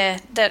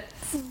that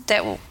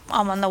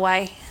I'm on the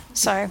way.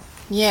 So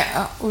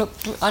look,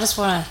 I just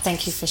want to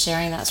thank you for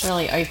sharing that. It's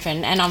really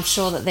open, and I'm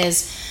sure that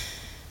there's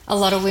a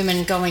lot of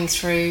women going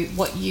through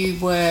what you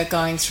were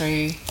going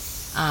through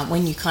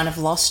when you kind of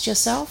lost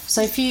yourself.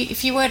 So if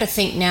you were to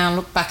think now and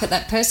look back at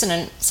that person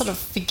and sort of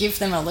forgive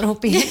them a little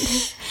bit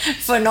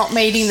for not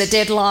meeting the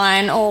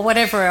deadline or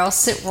whatever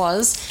else it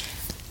was,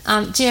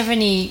 do you have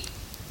any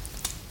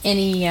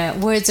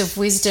words of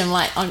wisdom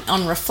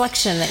on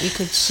reflection that you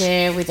could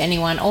share with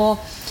anyone? Or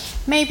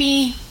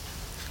maybe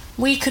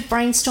we could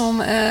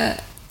brainstorm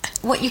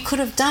what you could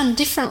have done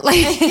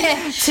differently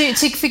to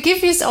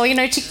forgive yourself,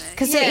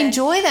 because they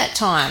enjoy that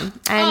time.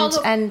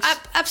 And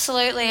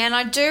absolutely. And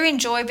I do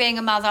enjoy being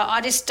a mother.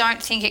 I just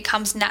don't think it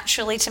comes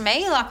naturally to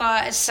me.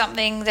 It's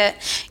something that,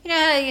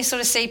 how you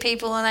sort of see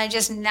people and they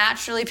just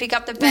naturally pick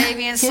up the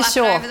baby and slap it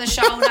over the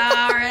shoulder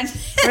and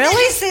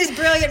really? this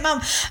brilliant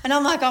mum. And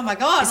I'm like, oh my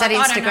God, is that Instagram?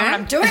 I don't know what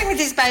I'm doing with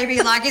this baby.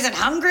 Is it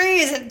hungry?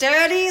 Is it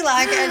dirty?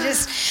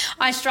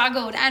 I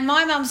struggled. And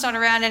my mum's not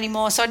around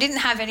anymore, so I didn't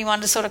have anyone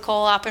to sort of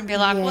call up and be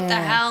like, what the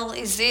hell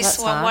is this?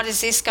 What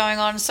is this going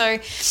on? So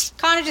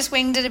kind of just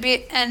winged it a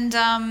bit. And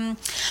I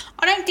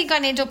don't think I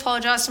need to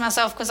apologise to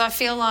myself because I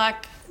feel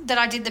like that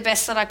I did the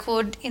best that I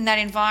could in that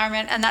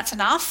environment, and that's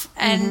enough.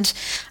 And,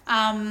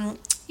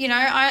 you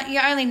know, you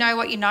only know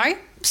what you know,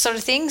 sort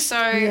of thing.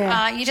 So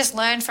you just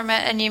learn from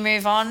it and you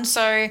move on.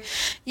 So,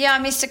 yeah, I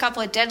missed a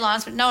couple of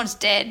deadlines, but no one's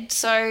dead.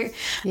 So,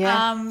 you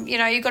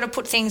know, you've got to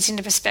put things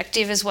into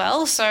perspective as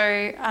well. So,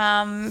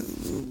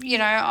 you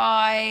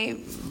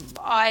know,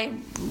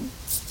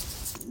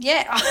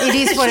 it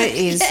is what it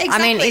is. Yeah, exactly. I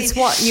mean, it's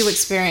what you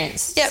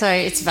experience, so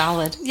it's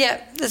valid.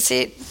 Yeah, that's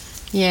it.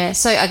 Yeah,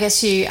 so I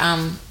guess you,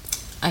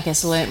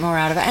 learnt more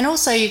out of it, and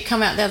also you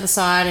come out the other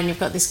side and you've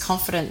got this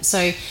confidence.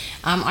 So,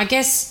 I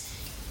guess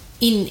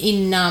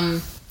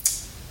in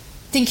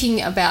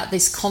thinking about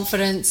this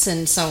confidence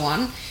and so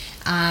on,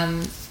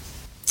 I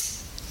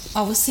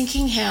was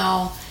thinking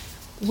how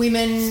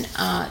women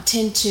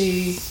tend to,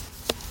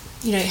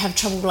 you know, have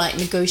trouble like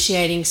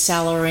negotiating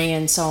salary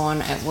and so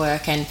on at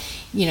work, and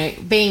you know,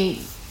 being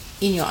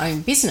in your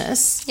own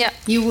business,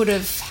 you would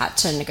have had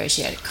to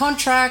negotiate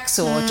contracts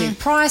or do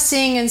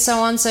pricing and so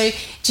on. So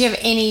do you have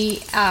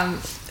any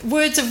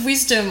words of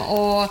wisdom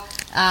or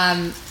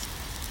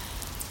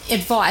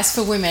advice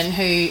for women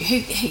who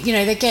you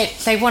know,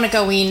 they want to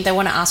go in, they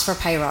want to ask for a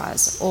pay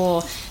rise,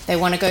 or they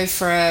want to go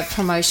for a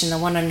promotion, they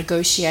want to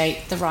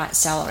negotiate the right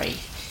salary?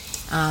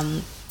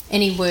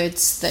 Any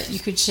words that you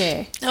could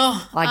share?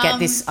 I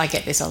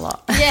get this a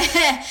lot.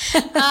 Yeah.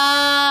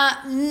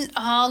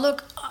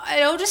 Look,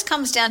 it all just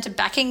comes down to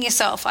backing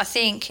yourself, I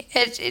think.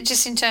 It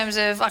just in terms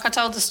of, like I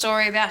told the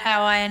story about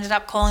how I ended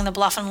up calling the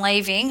bluff and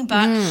leaving,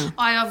 but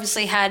I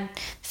obviously had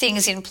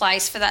things in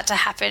place for that to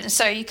happen.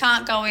 So you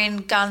can't go in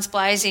guns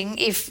blazing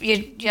if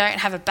you don't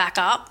have a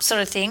backup,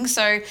 sort of thing.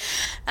 So, and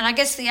I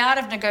guess the art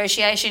of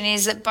negotiation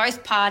is that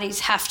both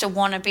parties have to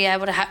want to be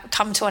able to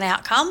come to an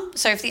outcome.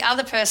 So if the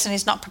other person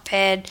is not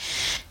prepared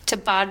to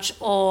budge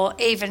or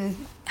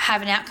even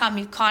have an outcome,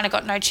 you've kind of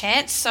got no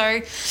chance.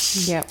 So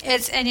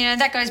it's, and you know,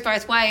 that goes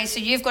both ways. So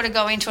you've got to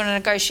go into a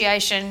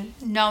negotiation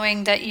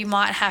knowing that you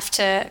might have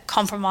to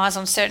compromise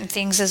on certain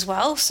things as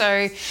well.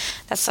 So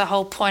that's the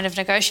whole point of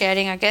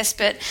negotiating, I guess.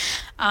 But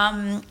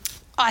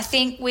I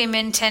think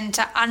women tend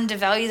to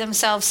undervalue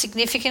themselves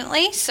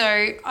significantly. So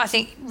I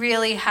think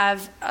really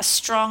have a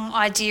strong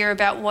idea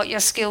about what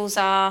your skills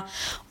are,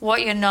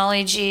 what your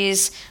knowledge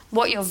is,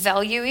 what your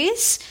value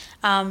is,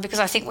 because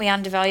I think we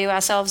undervalue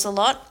ourselves a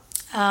lot.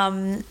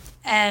 And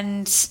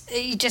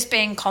just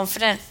being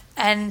confident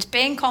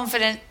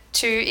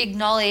to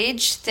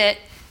acknowledge that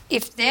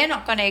if they're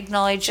not going to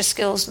acknowledge your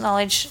skills,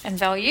 knowledge and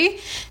value,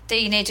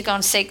 that you need to go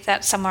and seek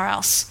that somewhere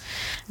else.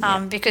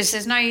 Because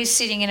there's no use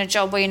sitting in a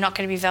job where you're not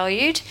going to be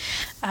valued.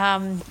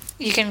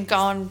 You can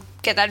go and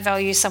get that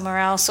value somewhere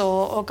else,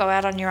 or go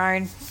out on your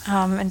own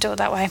and do it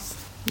that way.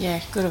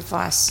 Yeah, good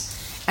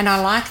advice. And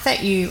I like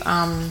that you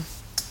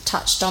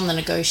touched on the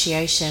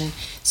negotiation.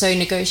 So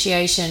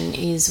negotiation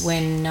is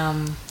when,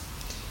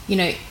 you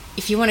know,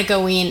 if you want to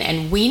go in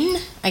and win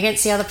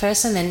against the other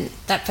person, then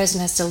that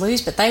person has to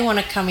lose, but they want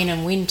to come in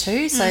and win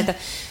too. So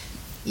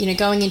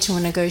going into a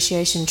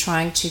negotiation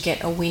trying to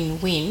get a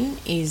win-win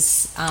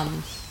is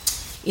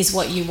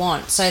what you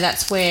want. So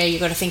that's where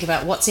you've got to think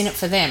about what's in it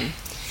for them.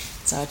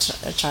 So I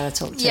try to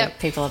talk to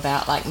people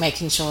about like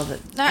making sure that,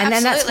 and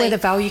then that's where the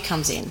value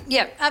comes in.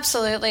 Yep,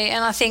 absolutely.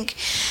 And I think,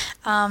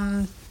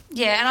 and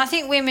I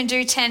think women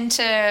do tend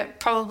to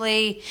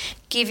probably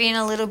give in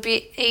a little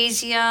bit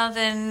easier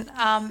than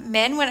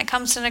men when it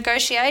comes to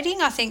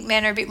negotiating. I think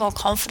men are a bit more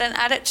confident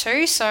at it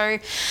too. So,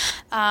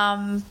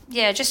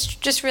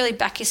 just really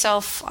back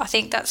yourself. I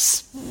think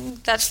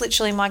that's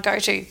literally my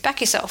go-to. Back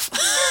yourself.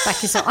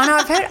 Back yourself. I know,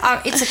 I've heard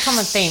it's a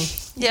common theme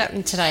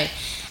in today.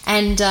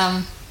 And,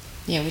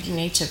 we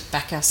need to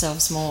back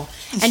ourselves more.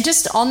 And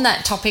just on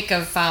that topic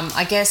of,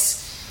 I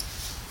guess,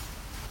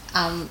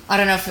 I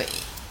don't know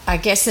if... I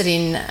guess that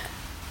in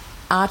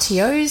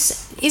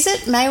RTOs, is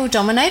it male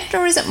dominated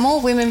or is it more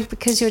women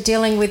because you're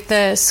dealing with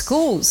the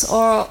schools?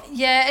 Or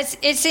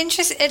it's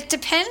interesting. It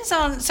depends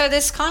on. So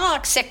there's kind of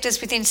like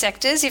sectors within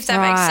sectors, if that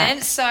makes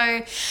sense.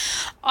 So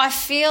I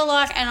feel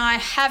like, and I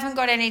haven't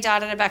got any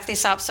data to back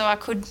this up, so it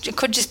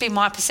could just be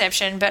my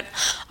perception, but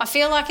I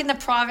feel like in the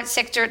private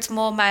sector it's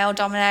more male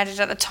dominated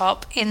at the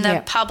top. In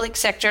the public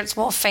sector it's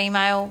more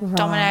female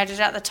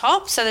dominated at the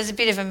top. So there's a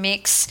bit of a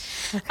mix,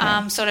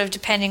 sort of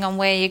depending on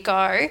where you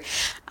go.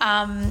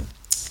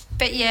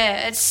 But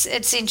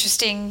it's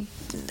interesting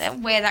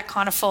where that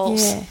kind of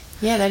falls.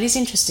 Yeah, that is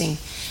interesting.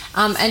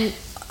 And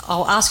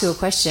I'll ask you a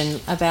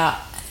question about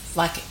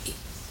like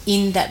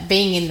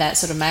being in that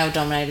sort of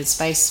male-dominated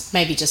space,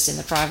 maybe just in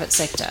the private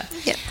sector.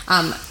 Yeah.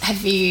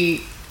 Have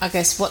you? I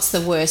guess what's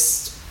the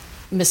worst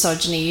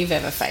misogyny you've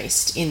ever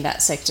faced in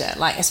that sector?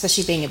 Like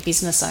especially being a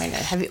business owner,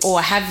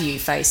 have you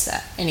faced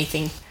that?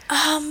 Anything?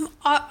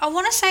 I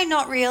want to say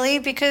not really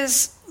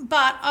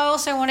but I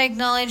also want to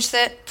acknowledge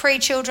that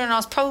pre-children I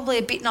was probably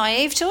a bit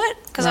naive to it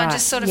because I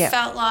just sort of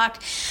felt like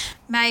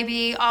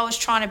maybe I was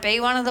trying to be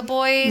one of the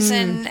boys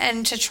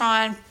and to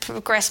try and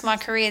progress my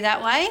career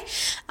that way.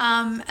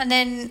 And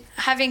then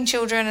having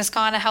children has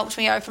kind of helped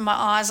me open my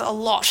eyes a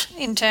lot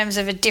in terms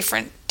of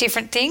different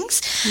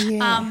things.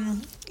 Yeah.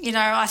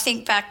 I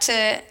think back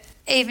to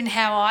even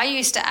how I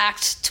used to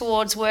act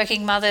towards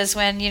working mothers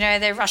when, you know,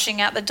 they're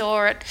rushing out the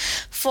door at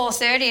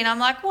 4:30 and I'm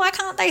like, why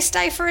can't they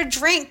stay for a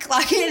drink?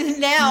 Like, and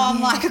now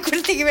I'm like, I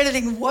couldn't think of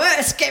anything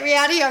worse. Get me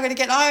out of here. I'm going to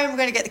get home. I'm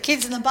going to get the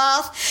kids in the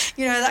bath,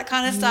 you know, that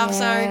kind of stuff.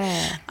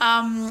 Yeah.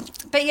 So,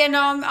 but yeah,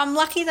 no, I'm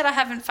lucky that I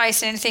haven't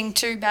faced anything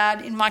too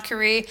bad in my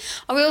career.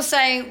 I will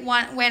say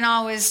when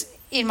I was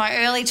in my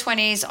early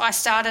 20s, I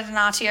started an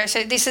RTO.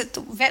 So this is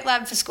Vet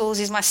Lab for Schools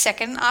is my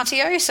second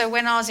RTO. So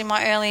when I was in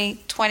my early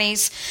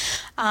 20s,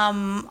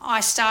 I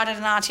started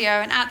an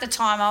RTO, and at the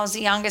time I was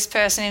the youngest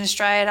person in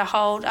Australia to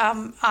hold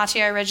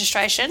RTO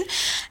registration.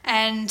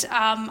 And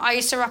I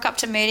used to rock up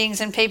to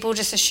meetings and people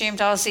just assumed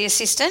I was the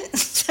assistant.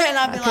 And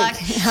I'd be like...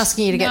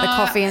 asking you to get the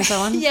coffee and so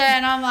on? Yeah,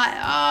 and I'm like,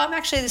 I'm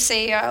actually the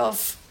CEO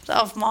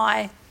of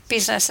my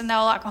business. And they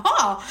were like,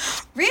 oh,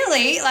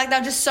 really? Like,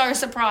 they're just so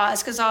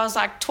surprised because I was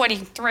like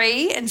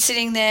 23 and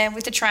sitting there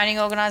with the training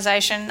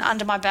organisation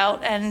under my belt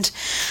and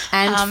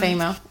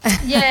female.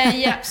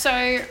 yeah. So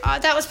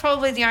that was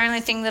probably the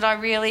only thing that I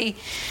really,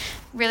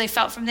 really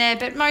felt from there.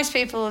 But most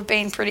people have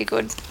been pretty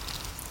good.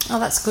 Oh,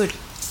 that's good.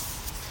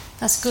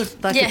 That's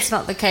good. Like, it's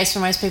not the case for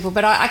most people,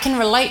 but I can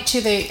relate to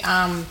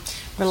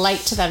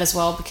that as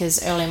well,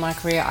 because early in my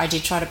career I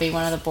did try to be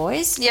one of the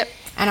boys. Yep.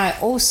 And I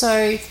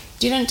also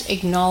didn't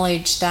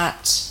acknowledge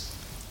that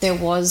there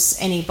was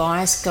any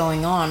bias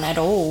going on at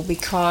all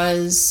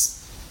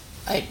because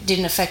it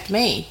didn't affect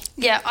me.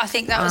 Yeah, I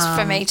think that was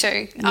for me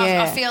too.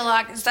 Yeah. I feel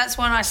like that's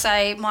when I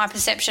say my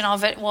perception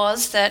of it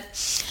was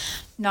that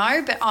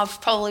no, but I was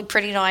probably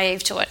pretty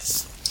naive to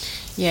it.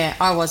 Yeah,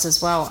 I was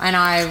as well. And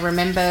I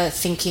remember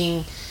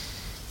thinking,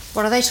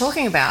 what are they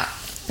talking about?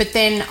 But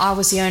then I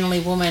was the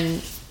only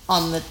woman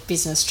on the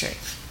business trip.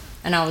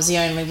 And I was the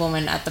only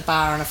woman at the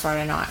bar on a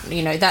Friday night,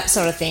 you know, that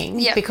sort of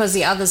thing. Yep. Because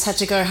the others had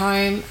to go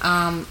home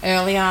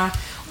earlier,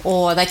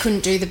 or they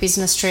couldn't do the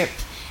business trip,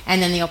 and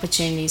then the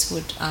opportunities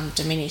would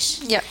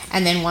diminish. Yep.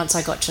 And then once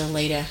I got to a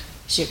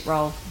leadership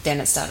role,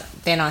 then I started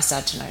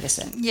to notice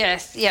it.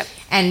 Yes, yep.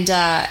 And,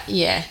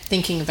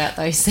 thinking about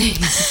those things.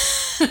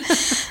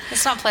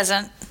 It's not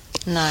pleasant.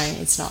 No,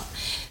 it's not.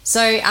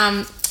 So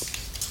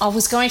I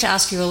was going to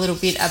ask you a little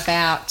bit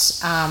about...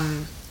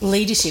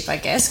 leadership, I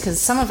guess,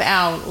 because some of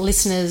our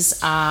listeners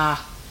are,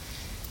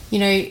 you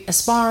know,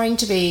 aspiring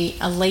to be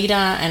a leader,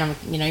 and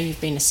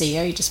you've been a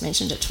CEO, you just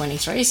mentioned at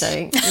 23, so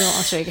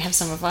I'm sure you can have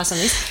some advice on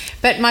this.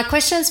 But my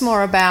question is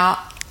more about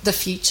the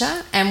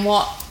future and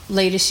what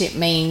leadership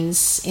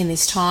means in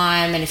this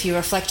time, and if you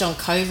reflect on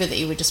COVID that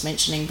you were just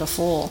mentioning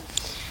before,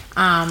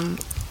 and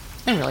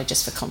really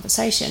just for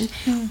conversation,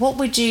 what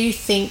would you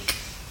think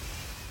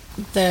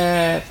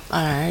the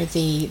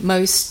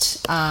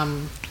most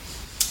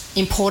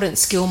important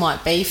skill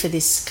might be for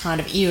this kind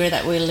of era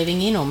that we're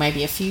living in, or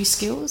maybe a few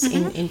skills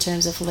in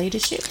terms of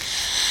leadership?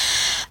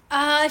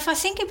 If I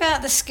think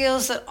about the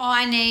skills that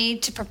I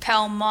need to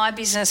propel my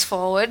business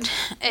forward,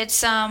 it's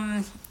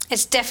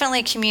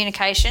definitely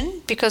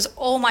communication, because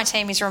all my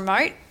team is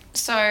remote.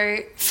 So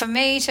for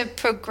me to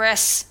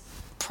progress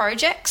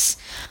projects,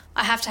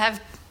 I have to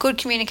have good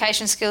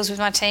communication skills with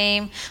my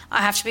team.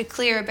 I have to be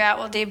clear about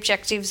what the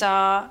objectives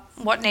are,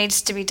 what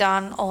needs to be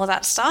done, all of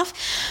that stuff.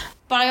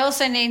 But I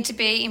also need to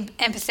be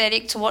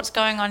empathetic to what's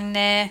going on in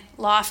their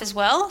life as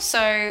well.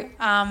 So,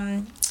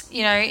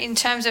 in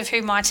terms of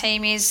who my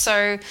team is,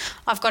 so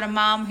I've got a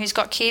mum who's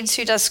got kids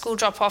who does school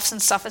drop-offs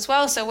and stuff as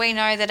well. So we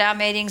know that our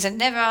meetings are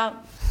never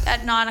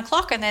at 9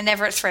 o'clock and they're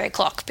never at 3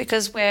 o'clock,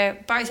 because we're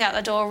both out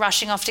the door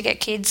rushing off to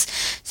get kids.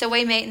 So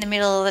we meet in the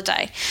middle of the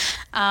day.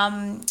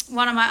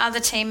 One of my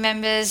other team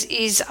members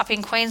is up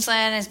in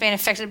Queensland and has been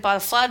affected by the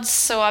floods.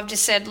 So I've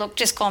just said, look,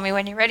 just call me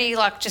when you're ready.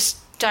 Just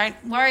don't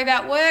worry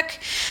about work.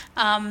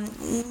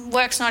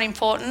 Work's not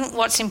important.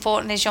 What's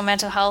important is your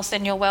mental health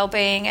and your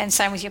well-being, and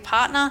same with your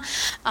partner.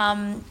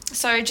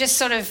 So just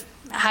sort of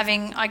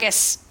having, I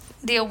guess,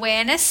 the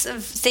awareness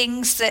of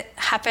things that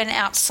happen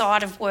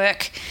outside of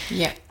work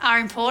are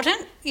important,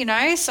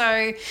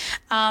 So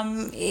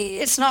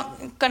it's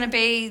not going to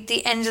be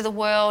the end of the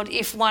world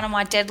if one of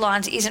my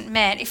deadlines isn't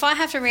met. If I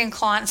have to ring a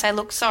client and say,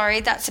 look,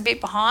 sorry, that's a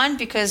bit behind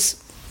because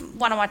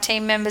one of my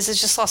team members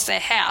has just lost their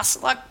house,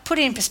 put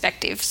it in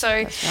perspective. So,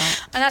 that's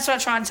right. And that's what I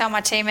try and tell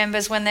my team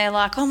members when they're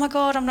like, oh my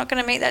God, I'm not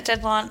going to meet that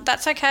deadline.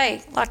 That's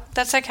okay.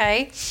 That's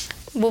okay.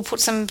 We'll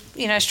put some,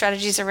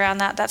 strategies around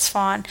that. That's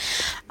fine.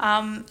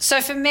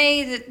 So for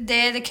me,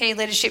 they're the key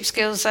leadership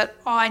skills that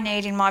I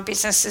need in my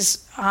business,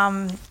 is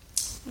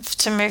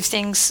to move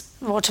things,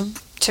 or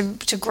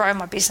to grow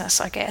my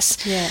business, I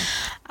guess. Yeah.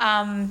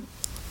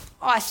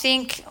 I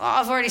think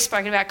I've already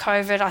spoken about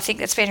COVID. I think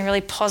that's been a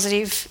really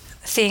positive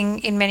thing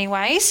in many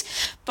ways,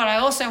 but I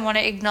also want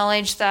to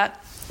acknowledge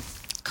that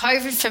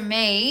COVID for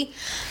me,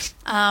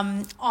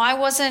 I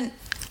wasn't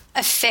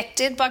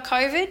affected by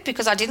COVID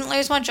because I didn't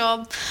lose my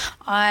job.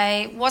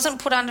 I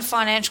wasn't put under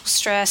financial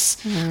stress.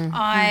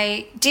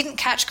 I didn't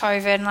catch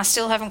COVID, and I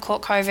still haven't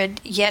caught COVID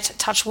yet,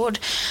 touch wood.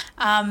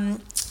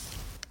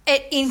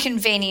 It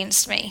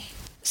inconvenienced me.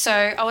 So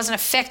I wasn't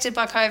affected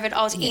by COVID.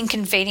 I was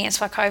inconvenienced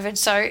by COVID.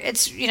 So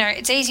it's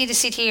easy to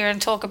sit here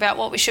and talk about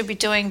what we should be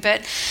doing,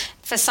 but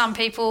for some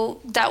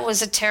people that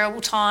was a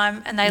terrible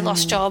time and they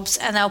lost jobs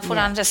and they were put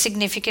under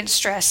significant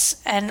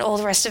stress and all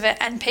the rest of it,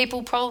 and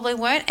people probably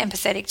weren't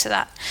empathetic to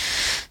that.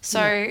 So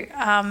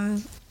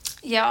I'm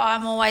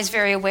always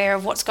very aware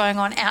of what's going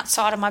on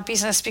outside of my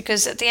business,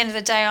 because at the end of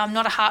the day I'm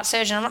not a heart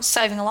surgeon. I'm not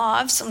saving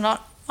lives. I'm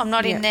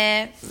not in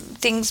there.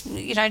 Things,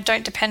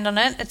 don't depend on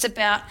it. It's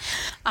about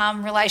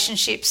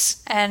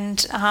relationships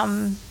and,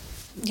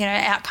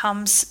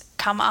 outcomes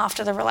come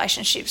after the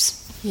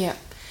relationships. Yeah.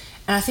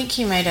 And I think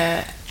you made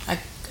a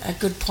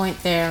good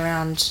point there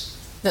around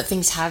that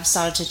things have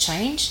started to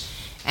change.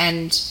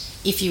 And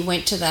if you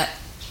went to that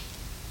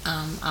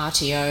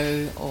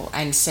RTO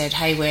and said,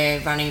 hey, we're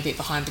running a bit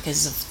behind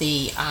because of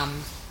the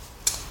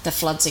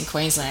floods in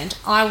Queensland,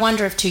 I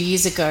wonder if 2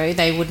 years ago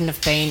they wouldn't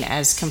have been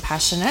as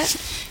compassionate.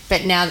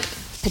 But now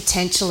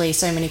potentially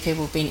so many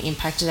people have been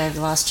impacted over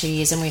the last 2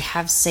 years, and we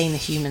have seen the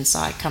human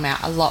side come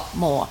out a lot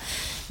more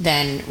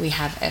than we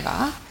have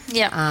ever.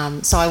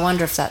 Yeah. So I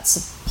wonder if that's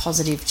a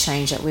positive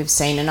change that we've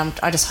seen, and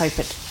I just hope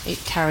it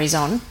carries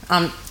on.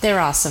 There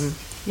are some,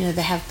 there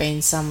have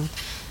been some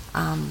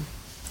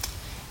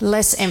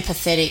less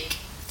empathetic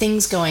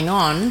things going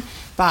on,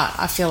 but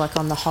I feel like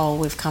on the whole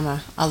we've come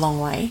a long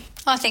way.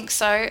 I think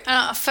so.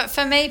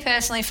 For me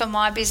personally, for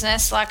my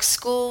business, like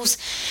schools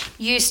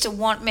used to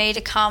want me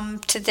to come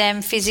to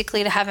them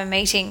physically to have a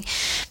meeting.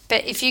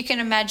 But if you can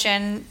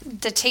imagine,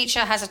 the teacher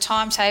has a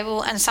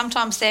timetable and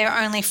sometimes they're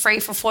only free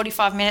for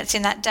 45 minutes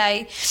in that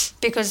day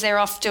because they're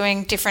off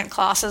doing different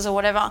classes or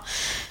whatever.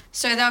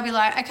 So they'll be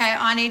like, okay,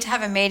 I need to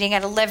have a meeting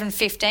at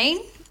 11:15.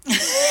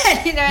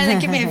 They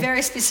give me a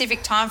very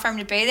specific time frame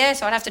to be there,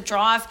 so I'd have to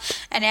drive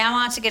an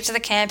hour to get to the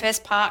campus,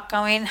 park,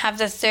 go in, have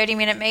the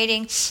 30-minute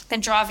meeting, then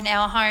drive an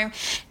hour home.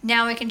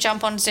 Now we can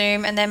jump on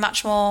Zoom, and they're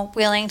much more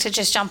willing to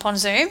just jump on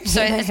Zoom.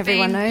 So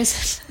everyone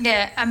knows.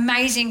 Yeah,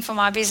 amazing for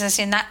my business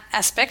in that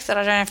aspect, that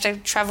I don't have to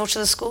travel to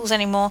the schools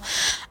anymore.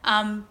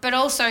 But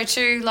also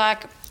too,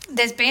 like,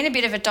 there's been a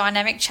bit of a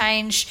dynamic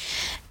change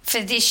for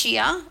this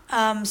year.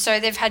 So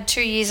they've had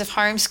 2 years of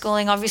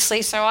homeschooling,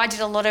 obviously. So I did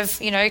a lot of,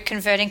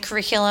 converting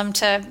curriculum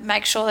to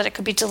make sure that it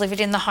could be delivered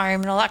in the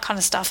home and all that kind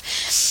of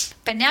stuff.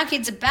 But now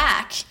kids are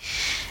back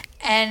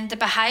and the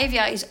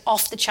behaviour is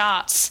off the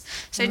charts.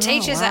 So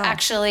teachers are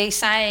actually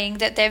saying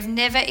that they've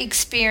never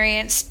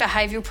experienced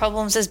behavioural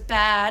problems as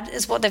bad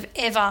as what they've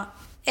ever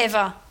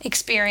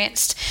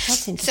experienced.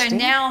 That's interesting. So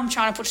now I'm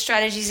trying to put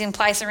strategies in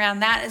place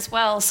around that as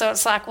well. So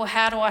it's like, well,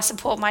 how do I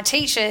support my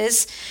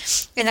teachers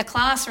in the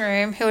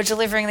classroom who are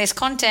delivering this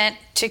content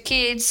to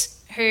kids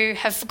who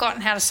have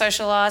forgotten how to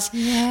socialise?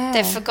 Yeah.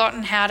 They've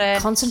forgotten how to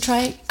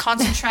concentrate.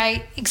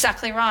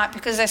 Exactly right,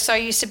 because they're so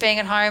used to being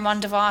at home on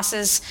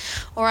devices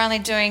or only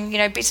doing,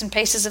 bits and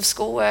pieces of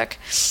schoolwork.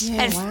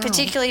 Yeah, and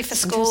particularly for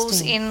schools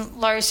in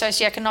low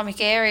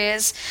socioeconomic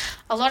areas,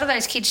 a lot of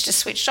those kids just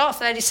switched off.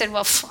 They just said,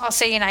 well, I'll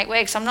see you in 8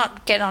 weeks. I'm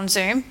not getting on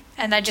Zoom.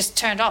 And they just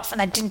turned off and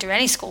they didn't do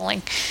any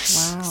schooling.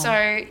 Wow.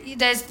 So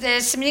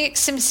there's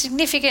some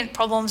significant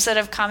problems that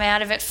have come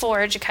out of it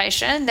for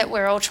education that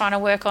we're all trying to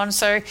work on.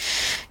 So,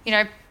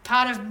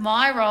 part of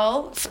my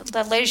role,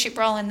 the leadership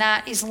role in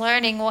that, is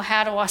learning, well,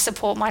 how do I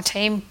support my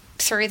team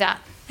through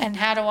that? And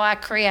how do I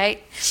create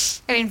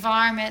an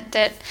environment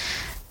that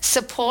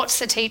supports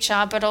the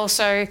teacher but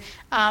also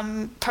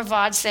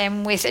provides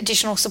them with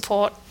additional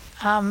support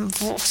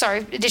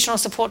additional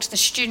support to the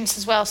students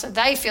as well, so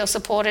they feel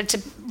supported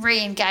to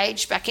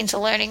re-engage back into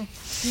learning.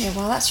 Yeah,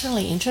 well, that's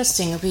really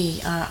interesting. It'll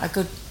be not a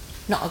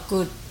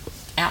good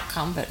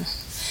outcome, but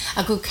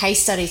a good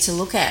case study to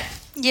look at.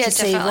 Yeah, to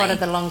definitely. see what are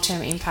the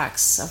long-term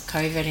impacts of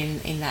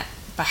COVID in that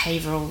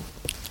behavioural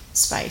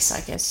space, I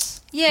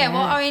guess. Yeah,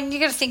 well, I mean, you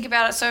got to think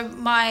about it. So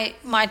my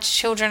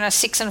children are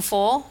 6 and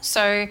 4.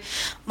 So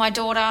my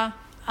daughter,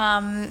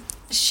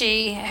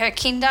 her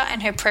kinder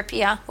and her prep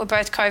year were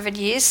both COVID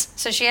years,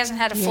 so she hasn't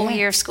had a full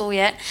year of school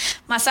yet.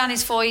 My son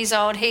is 4 years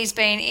old. He's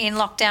been in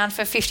lockdown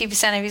for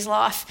 50% of his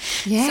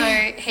life. Yeah.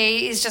 So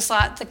he is just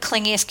like the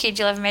clingiest kid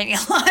you'll ever meet in your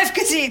life,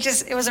 because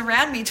it was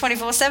around me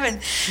 24/7.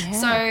 Yeah.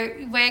 So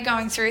we're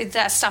going through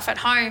that stuff at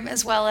home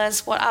as well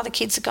as what other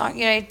kids are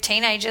going,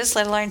 teenagers,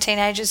 let alone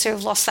teenagers who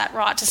have lost that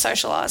right to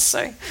socialise.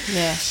 So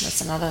yeah,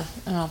 that's another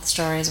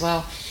story as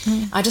well.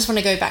 I just want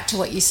to go back to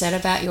what you said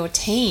about your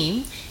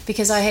team,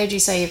 because I heard you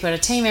say you've got a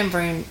team member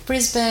in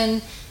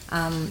Brisbane,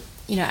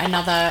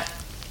 another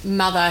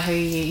mother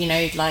who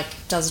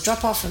does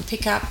drop off and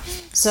pick up.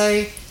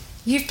 So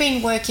you've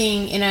been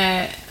working in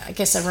a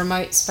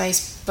remote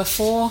space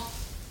before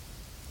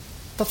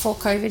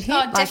COVID hit?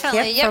 Oh,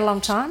 definitely. For a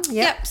long time.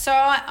 Yep. So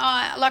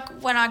I like,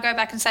 when I go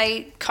back and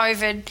say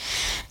COVID,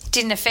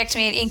 didn't affect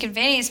me, it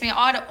inconvenienced me.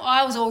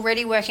 I was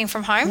already working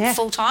from home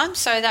full time,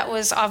 so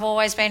I've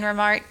always been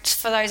remote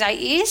for those 8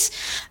 years,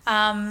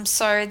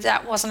 so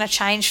that wasn't a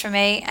change for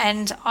me.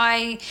 And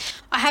I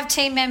have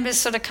team members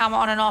sort of come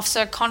on and off,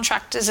 so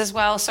contractors as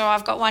well. So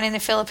I've got one in the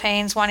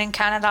Philippines, one in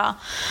Canada,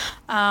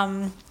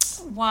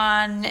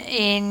 one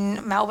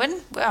in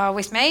Melbourne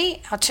with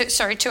me,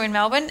 two in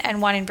Melbourne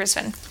and one in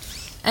Brisbane.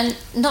 And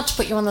not to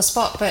put you on the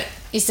spot, but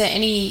is there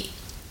any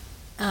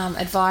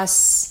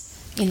advice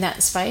in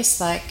that space?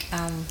 Like,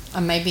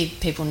 maybe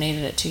people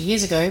needed it 2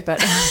 years ago,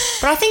 but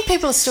I think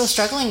people are still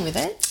struggling with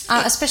it,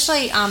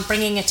 especially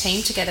bringing a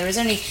team together. Is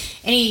there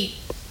any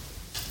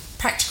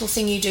practical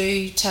thing you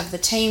do to have the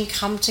team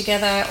come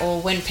together,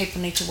 or when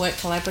people need to work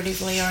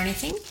collaboratively or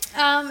anything?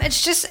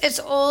 It's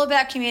all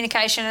about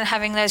communication and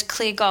having those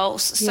clear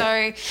goals.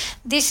 So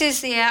this is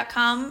the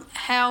outcome.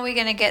 How are we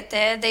going to get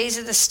there? These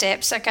are the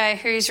steps. Okay,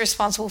 who's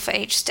responsible for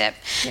each step?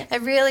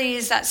 It really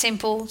is that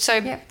simple.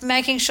 So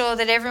making sure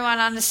that everyone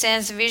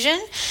understands the vision,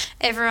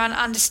 everyone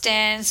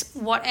understands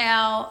what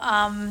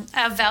our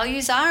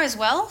values are as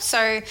well.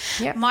 So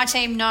my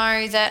team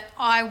know that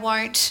I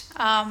won't...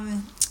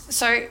 I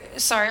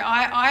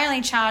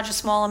only charge a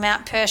small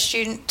amount per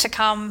student to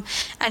come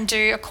and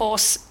do a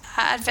course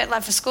at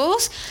VetLab for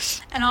Schools,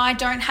 and I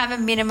don't have a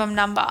minimum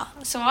number.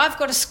 So I've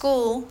got a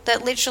school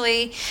that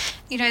literally,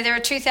 they're a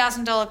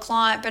 $2,000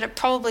 client, but it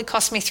probably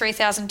cost me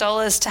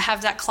 $3,000 to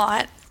have that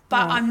client.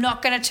 But I'm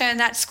not going to turn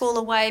that school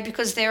away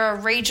because they're a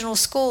regional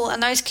school,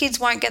 and those kids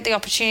won't get the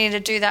opportunity to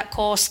do that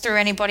course through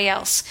anybody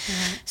else.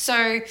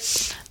 So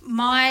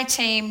my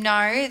team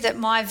know that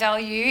my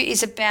value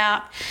is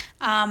about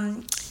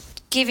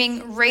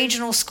giving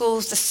regional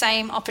schools the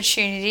same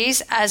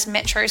opportunities as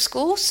metro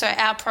schools. So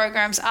our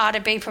programs are to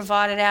be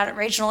provided out at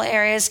regional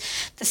areas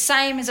the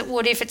same as it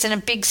would if it's in a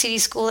big city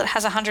school that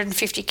has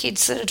 150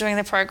 kids that are doing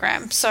the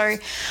program. So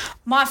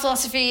my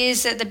philosophy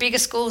is that the bigger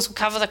schools will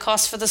cover the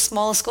cost for the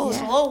smaller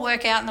schools. We'll all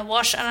work out in the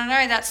wash. And I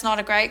know that's not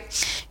a great,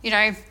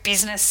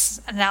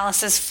 business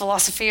analysis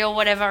philosophy or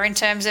whatever in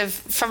terms of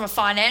from a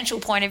financial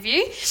point of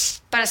view,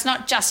 but it's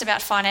not just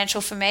about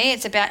financial for me.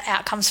 It's about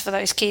outcomes for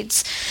those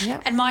kids.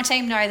 And my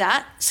team know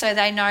that, so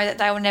they know that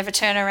they will never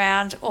turn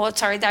around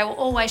they will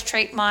always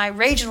treat my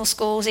regional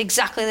schools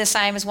exactly the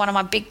same as one of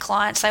my big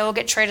clients. They all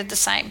get treated the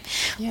same,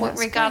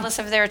 regardless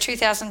if they're a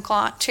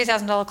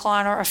 $2,000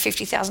 client or a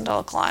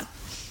 $50,000 client.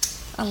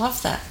 I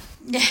love that.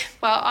 Yeah,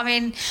 well, I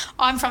mean,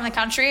 I'm from the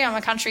country. I'm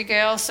a country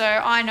girl, so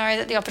I know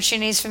that the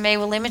opportunities for me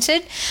were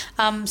limited.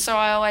 So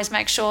I always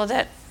make sure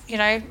that,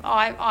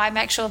 I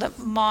make sure that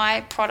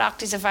my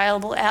product is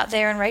available out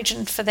there in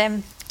region for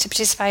them to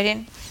participate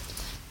in.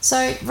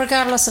 So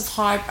regardless of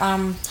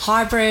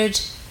hybrid,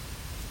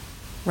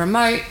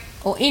 remote,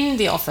 or in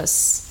the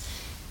office,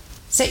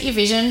 set your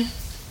vision,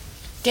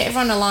 get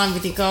everyone aligned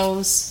with your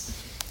goals,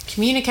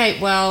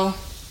 communicate well,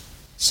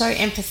 show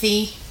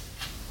empathy,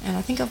 and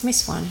I think I've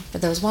missed one,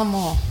 but there was one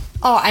more.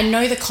 Oh, and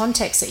know the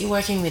context that you're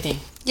working within.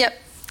 Yep,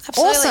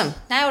 absolutely. Awesome.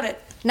 Nailed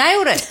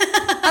it.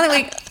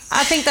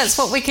 I think that's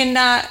what we can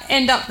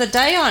end up the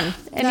day on.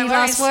 Any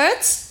last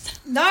words?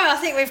 No, I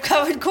think we've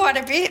covered quite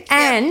a bit.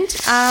 And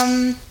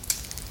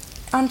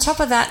on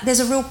top of that, there's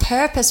a real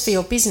purpose for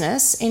your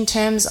business in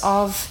terms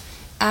of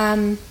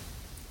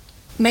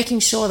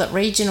making sure that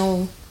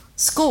regional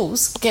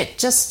schools get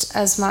just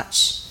as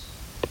much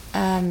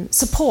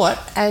support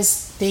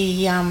as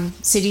the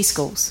city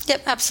schools.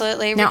 Yep,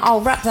 absolutely. Now,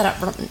 I'll wrap that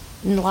up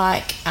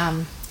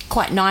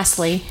quite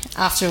nicely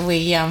after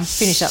we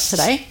finish up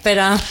today. But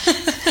no,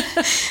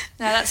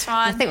 that's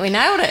fine. I think we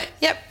nailed it.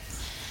 Yep.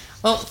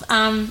 Well,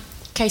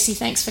 Casey,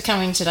 thanks for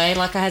coming today.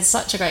 I had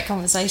such a great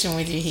conversation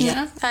with you here.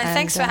 Yeah.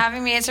 Thanks for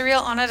having me. It's a real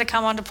honour to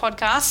come on to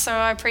podcast, so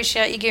I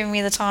appreciate you giving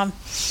me the time.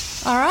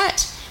 All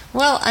right.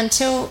 Well,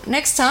 until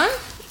next time,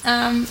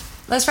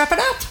 let's wrap it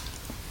up.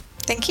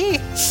 Thank you.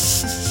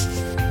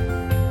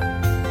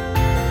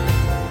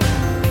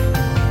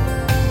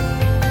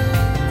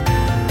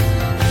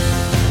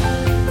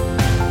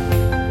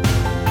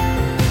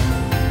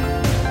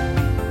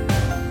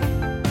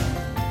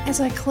 As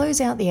I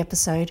close out the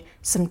episode,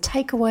 some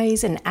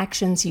takeaways and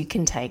actions you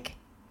can take.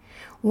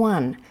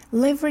 1.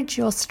 Leverage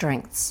your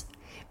strengths.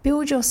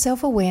 Build your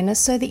self-awareness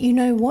so that you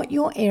know what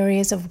your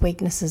areas of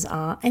weaknesses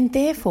are, and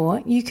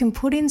therefore you can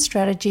put in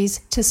strategies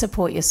to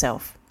support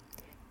yourself.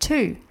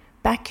 2.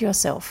 Back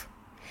yourself.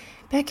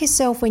 Back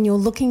yourself when you're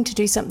looking to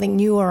do something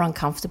new or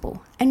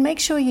uncomfortable, and make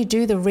sure you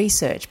do the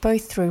research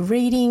both through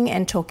reading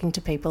and talking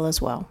to people as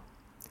well.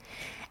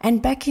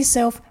 And back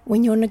yourself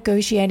when you're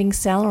negotiating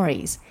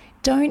salaries.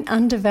 Don't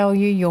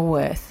undervalue your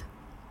worth.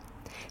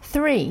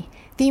 3.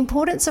 The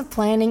importance of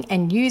planning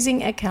and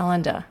using a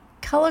calendar.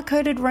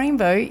 Colour-coded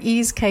rainbow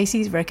is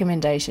Casey's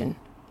recommendation.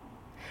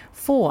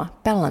 4.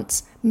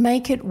 Balance.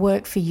 Make it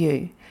work for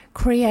you.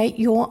 Create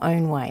your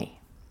own way.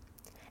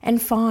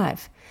 And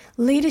 5.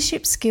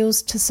 Leadership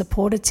skills to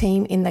support a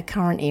team in the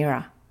current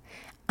era.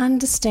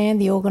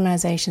 Understand the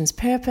organisation's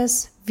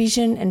purpose,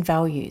 vision and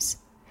values.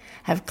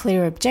 Have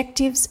clear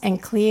objectives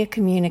and clear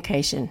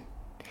communication.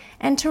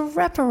 And to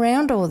wrap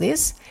around all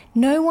this,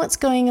 know what's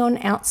going on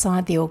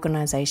outside the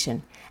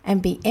organisation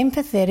and be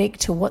empathetic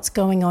to what's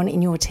going on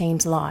in your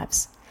team's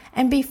lives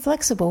and be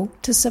flexible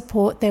to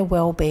support their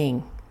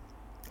well-being.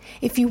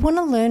 If you want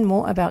to learn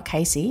more about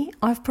Casey,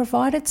 I've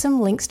provided some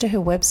links to her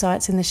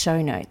websites in the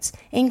show notes,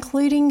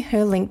 including her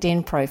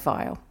LinkedIn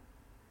profile.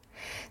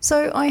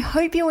 So I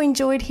hope you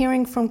enjoyed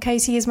hearing from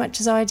Casey as much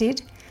as I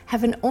did.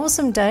 Have an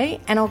awesome day,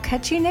 and I'll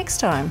catch you next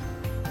time.